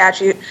under the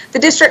statute. The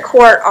district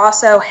court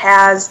also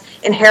has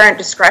inherent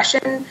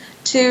discretion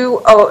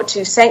to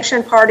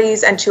sanction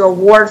parties and to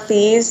award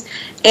fees.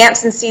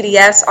 AMPS and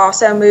CDS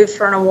also moved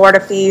for an award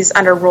of fees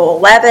under Rule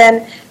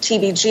 11.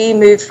 TBG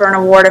moved for an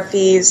award of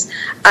fees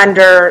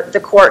under the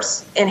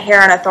court's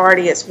inherent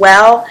authority as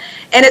well.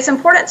 And it's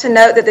important to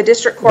note that the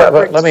district court...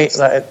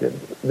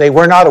 They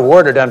were not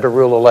awarded under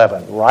Rule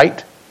 11,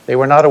 right? They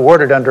were not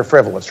awarded under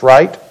frivolous,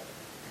 right?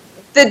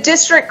 The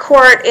district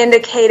court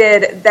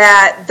indicated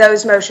that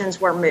those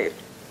motions were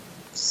moved.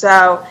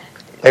 So...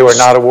 They were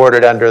not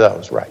awarded under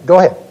those, right? Go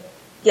ahead.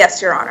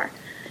 Yes, Your Honor.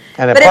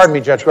 And pardon me,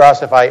 Judge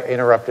Gross, if I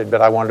interrupted,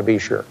 but I wanted to be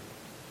sure.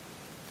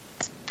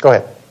 Go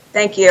ahead.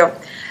 Thank you.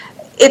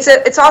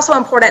 It's also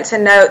important to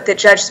note that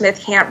Judge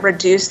Smith-Camp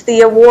reduced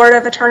the award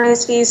of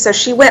attorney's fees, so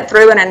she went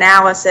through an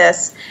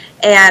analysis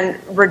and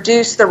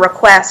reduced the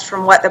request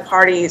from what the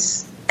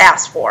parties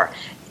asked for.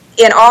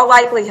 In all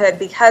likelihood,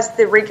 because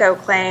the RICO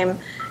claim,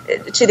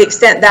 to the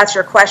extent that's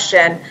your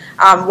question,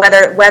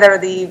 whether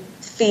the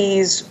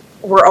fees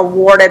were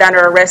awarded under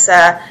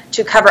ERISA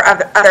to cover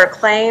other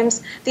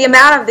claims, the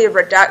amount of the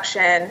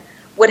reduction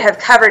would have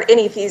covered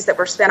any fees that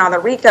were spent on the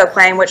RICO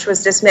claim, which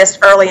was dismissed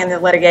early in the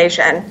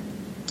litigation.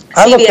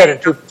 I looked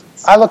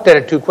at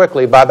it too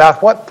quickly. By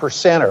about what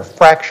percent or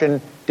fraction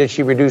did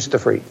she reduce the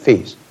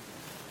fees?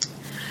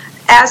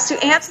 As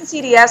to AMPS and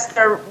CDS,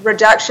 the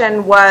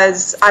reduction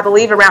was, I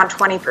believe, around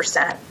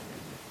 20%.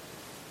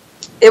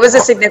 It was a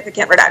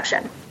significant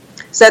reduction.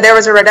 So there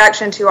was a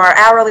reduction to our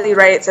hourly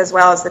rates as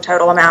well as the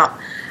total amount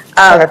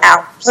of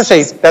hours. Let's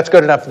see, that's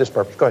good enough for this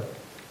purpose. Go ahead.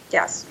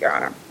 Yes, Your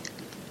Honor.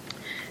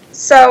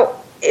 So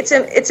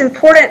it's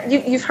important.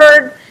 You've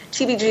heard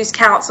TBG's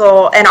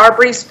counsel and our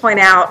briefs point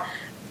out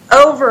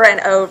over and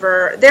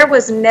over, there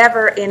was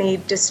never any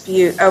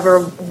dispute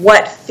over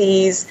what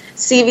fees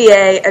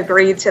CVA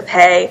agreed to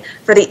pay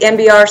for the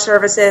MBR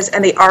services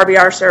and the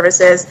RBR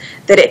services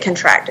that it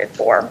contracted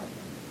for.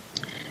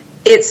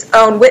 Its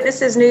own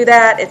witnesses knew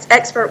that. Its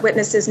expert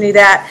witnesses knew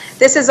that.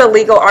 This is a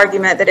legal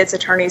argument that its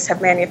attorneys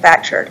have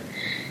manufactured.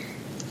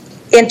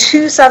 In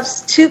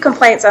two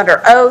complaints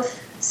under oath,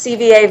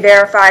 CVA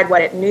verified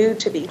what it knew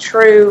to be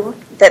true,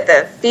 that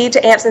the fee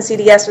to AMPS and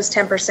CDS was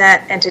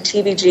 10%, and to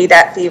TBG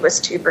that fee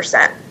was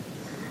 2%.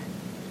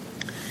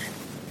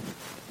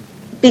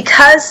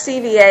 Because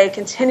CVA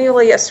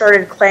continually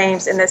asserted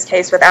claims in this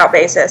case without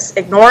basis,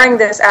 ignoring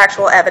this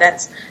actual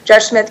evidence,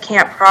 Judge Smith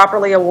can't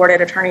properly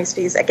awarded attorney's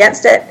fees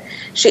against it.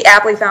 She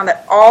aptly found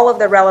that all of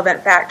the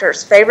relevant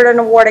factors favored an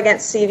award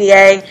against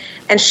CVA,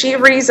 and she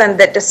reasoned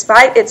that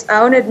despite its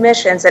own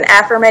admissions and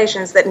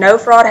affirmations that no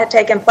fraud had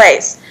taken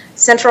place,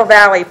 Central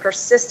Valley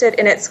persisted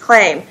in its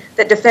claim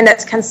that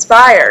defendants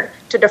conspired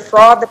to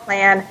defraud the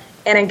plan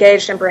and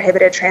engaged in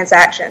prohibited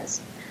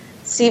transactions.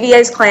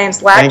 CVA's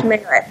claims lacked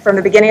merit from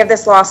the beginning of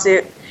this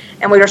lawsuit,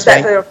 and we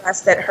respectfully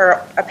request that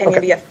her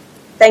opinion be affirmed.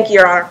 Thank you,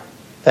 Your Honor.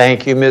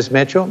 Thank you, Ms.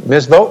 Mitchell.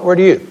 Ms. Vogt, where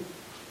do you?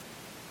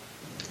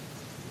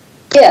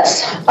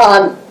 Yes,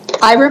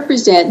 I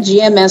represent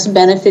GMS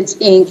Benefits,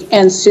 Inc.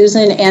 and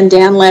Susan and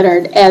Dan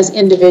Leonard as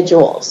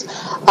individuals.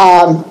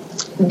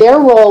 Their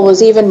role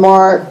was even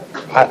more...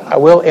 I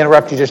will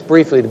interrupt you just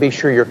briefly to be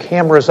sure your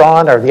camera's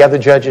on. Are the other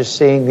judges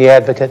seeing the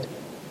advocate?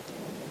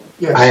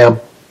 Yes. I am.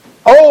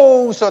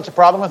 Oh, so it's a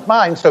problem with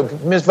mine. So,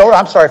 Ms. Vogt,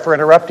 I'm sorry for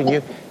interrupting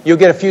you. You'll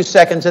get a few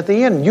seconds at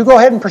the end. You go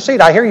ahead and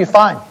proceed. I hear you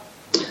fine.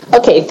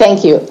 Okay,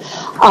 thank you.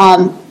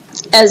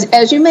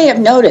 As you may have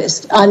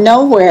noticed,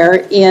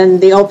 nowhere in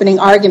the opening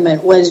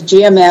argument was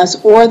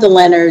GMS or the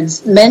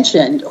Leonards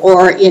mentioned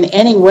or in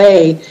any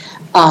way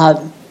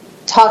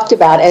talked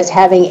about as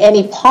having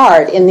any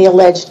part in the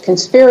alleged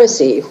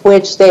conspiracy,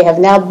 which they have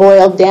now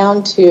boiled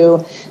down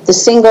to the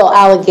single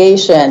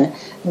allegation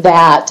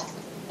that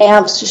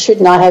AMPS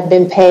should not have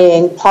been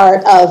paying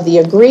part of the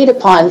agreed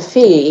upon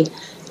fee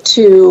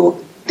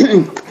to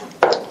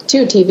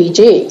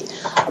TBG.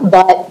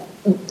 But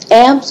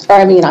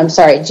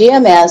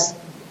GMS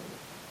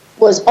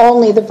was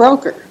only the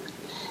broker.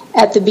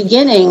 At the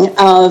beginning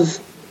of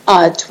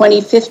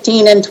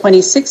 2015 and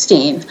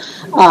 2016,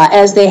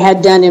 as they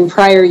had done in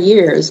prior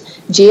years,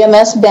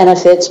 GMS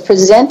Benefits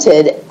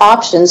presented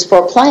options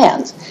for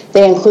plans.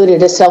 They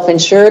included a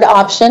self-insured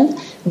option.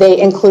 They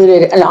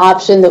included an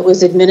option that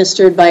was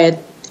administered by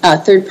a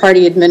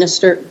third-party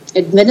administrator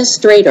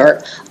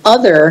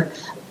other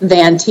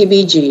than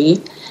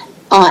TBG,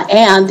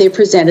 and they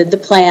presented the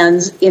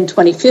plans in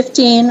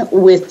 2015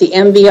 with the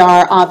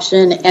MBR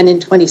option and in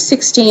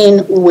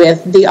 2016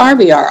 with the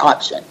RBR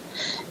option.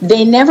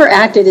 They never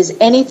acted as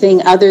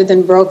anything other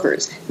than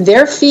brokers.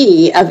 Their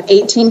fee of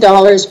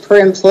 $18 per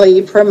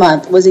employee per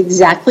month was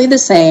exactly the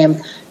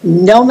same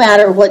no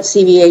matter what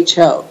CVA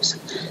chose.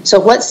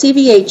 So what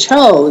CVA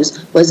chose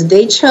was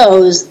they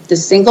chose the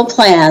single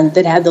plan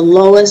that had the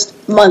lowest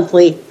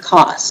monthly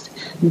cost.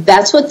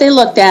 That's what they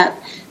looked at.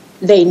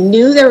 They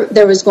knew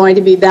there was going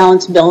to be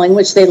balanced billing,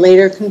 which they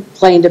later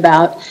complained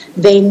about.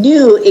 They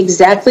knew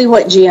exactly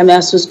what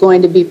GMS was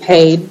going to be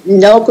paid,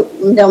 no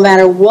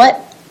matter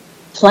what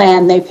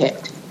plan they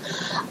picked.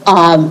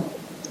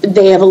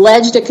 They have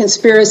alleged a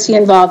conspiracy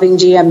involving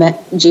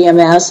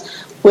GMS,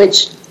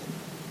 which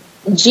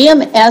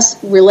GMS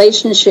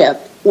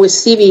relationship with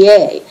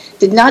CVA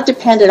did not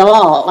depend at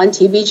all on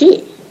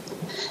TBG.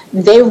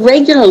 They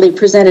regularly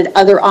presented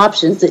other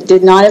options that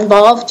did not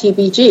involve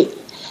TBG.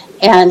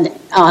 And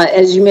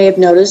as you may have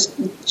noticed,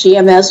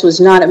 GMS was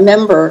not a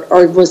member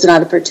or was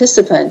not a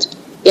participant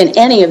in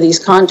any of these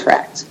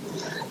contracts.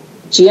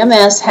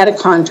 GMS had a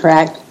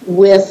contract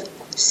with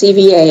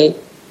CVA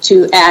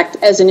to act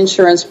as an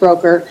insurance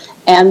broker,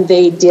 and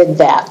they did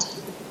that.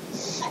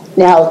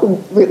 Now,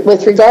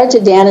 with regard to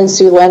Dan and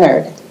Sue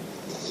Leonard,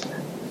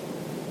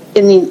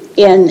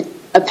 in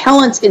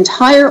appellant's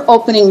entire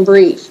opening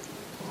brief,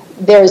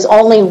 there's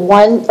only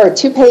 1 or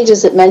 2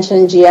 pages that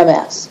mention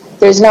GMS.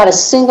 There's not a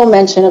single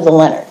mention of the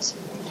Leonards.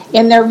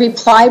 In their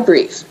reply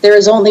brief, there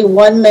is only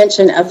 1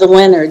 mention of the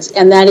Leonards,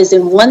 and that is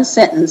in 1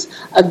 sentence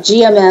of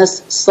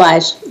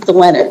GMS/the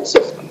Leonards.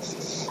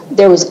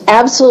 There was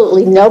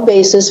absolutely no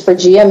basis for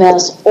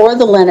GMS or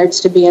the Leonards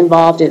to be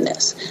involved in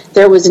this.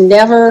 There was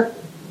never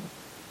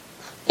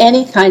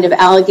any kind of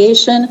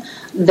allegation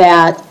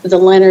that the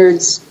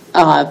Leonards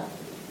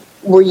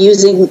were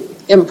using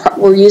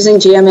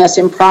GMS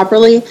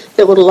improperly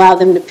that would allow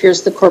them to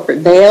pierce the corporate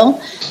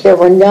veil. There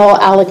were no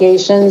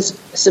allegations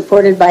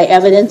supported by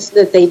evidence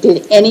that they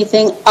did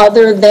anything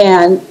other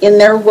than in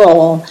their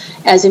role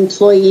as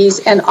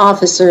employees and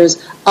officers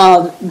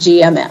of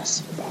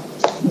GMS.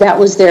 That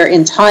was their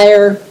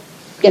entire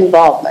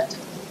involvement.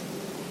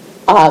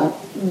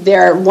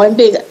 one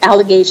big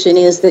allegation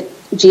is that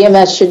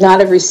GMS should not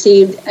have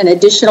received an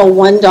additional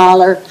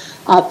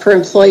 $1 per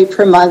employee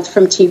per month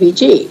from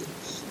TBG.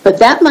 But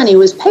that money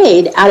was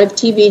paid out of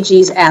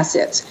TBG's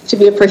assets. To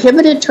be a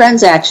prohibited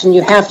transaction,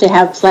 you have to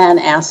have plan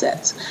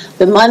assets.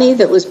 The money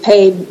that was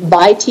paid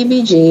by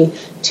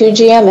TBG to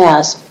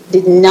GMS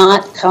did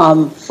not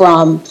come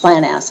from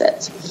plan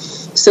assets.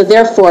 So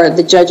therefore,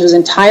 the judge was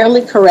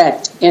entirely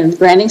correct in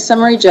granting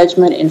summary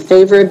judgment in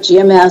favor of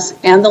GMS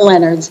and the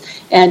Leonards,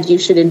 and you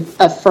should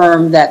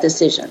affirm that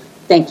decision.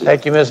 Thank you.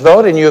 Thank you, Ms.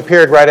 Vogt, and you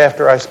appeared right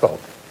after I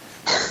spoke.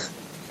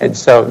 And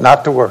so,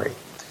 not to worry.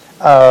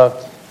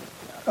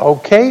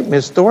 Okay,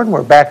 Ms. Thornton,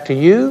 we're back to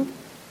you.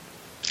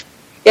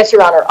 Yes,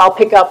 Your Honor. I'll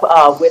pick up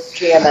with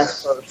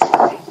GMS first.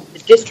 The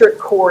district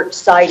court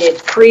cited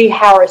 3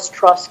 Harris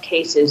Trust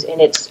cases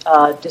in its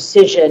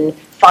decision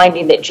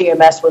finding that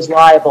GMS was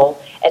liable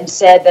and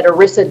said that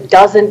ERISA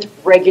doesn't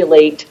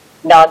regulate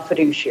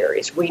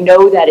non-fiduciaries. We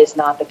know that is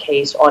not the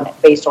case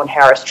based on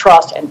Harris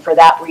Trust, and for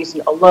that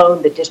reason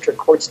alone, the district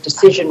court's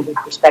decision with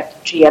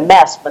respect to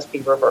GMS must be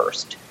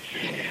reversed.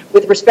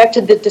 With respect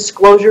to the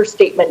disclosure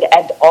statement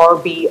and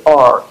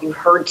RBR, you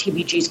heard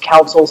TBG's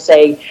counsel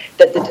say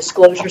that the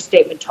disclosure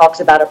statement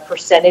talks about a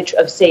percentage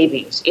of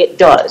savings. It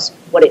does.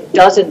 What it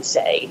doesn't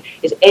say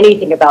is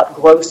anything about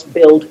gross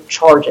billed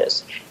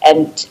charges.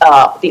 And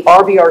the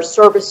RBR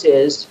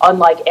services,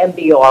 unlike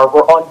MBR,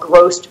 were on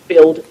gross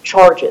billed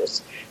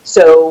charges.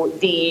 So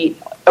the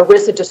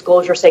ERISA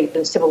disclosure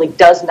statement simply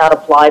does not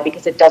apply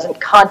because it doesn't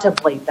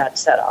contemplate that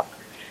setup.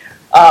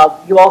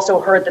 You also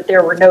heard that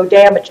there were no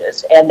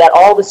damages and that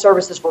all the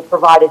services were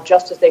provided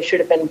just as they should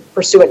have been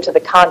pursuant to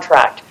the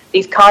contract.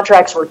 These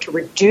contracts were to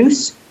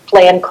reduce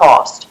plan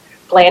cost.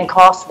 Plan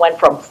costs went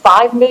from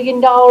 $5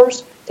 million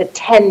to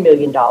 $10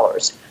 million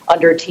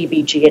under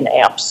TBG and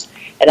AMPS.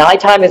 And my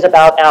time is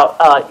about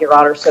out, Your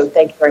Honor, so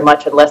thank you very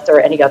much, unless there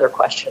are any other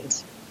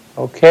questions.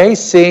 Okay,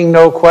 seeing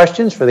no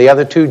questions for the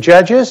other 2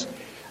 judges,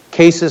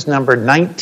 cases number 19.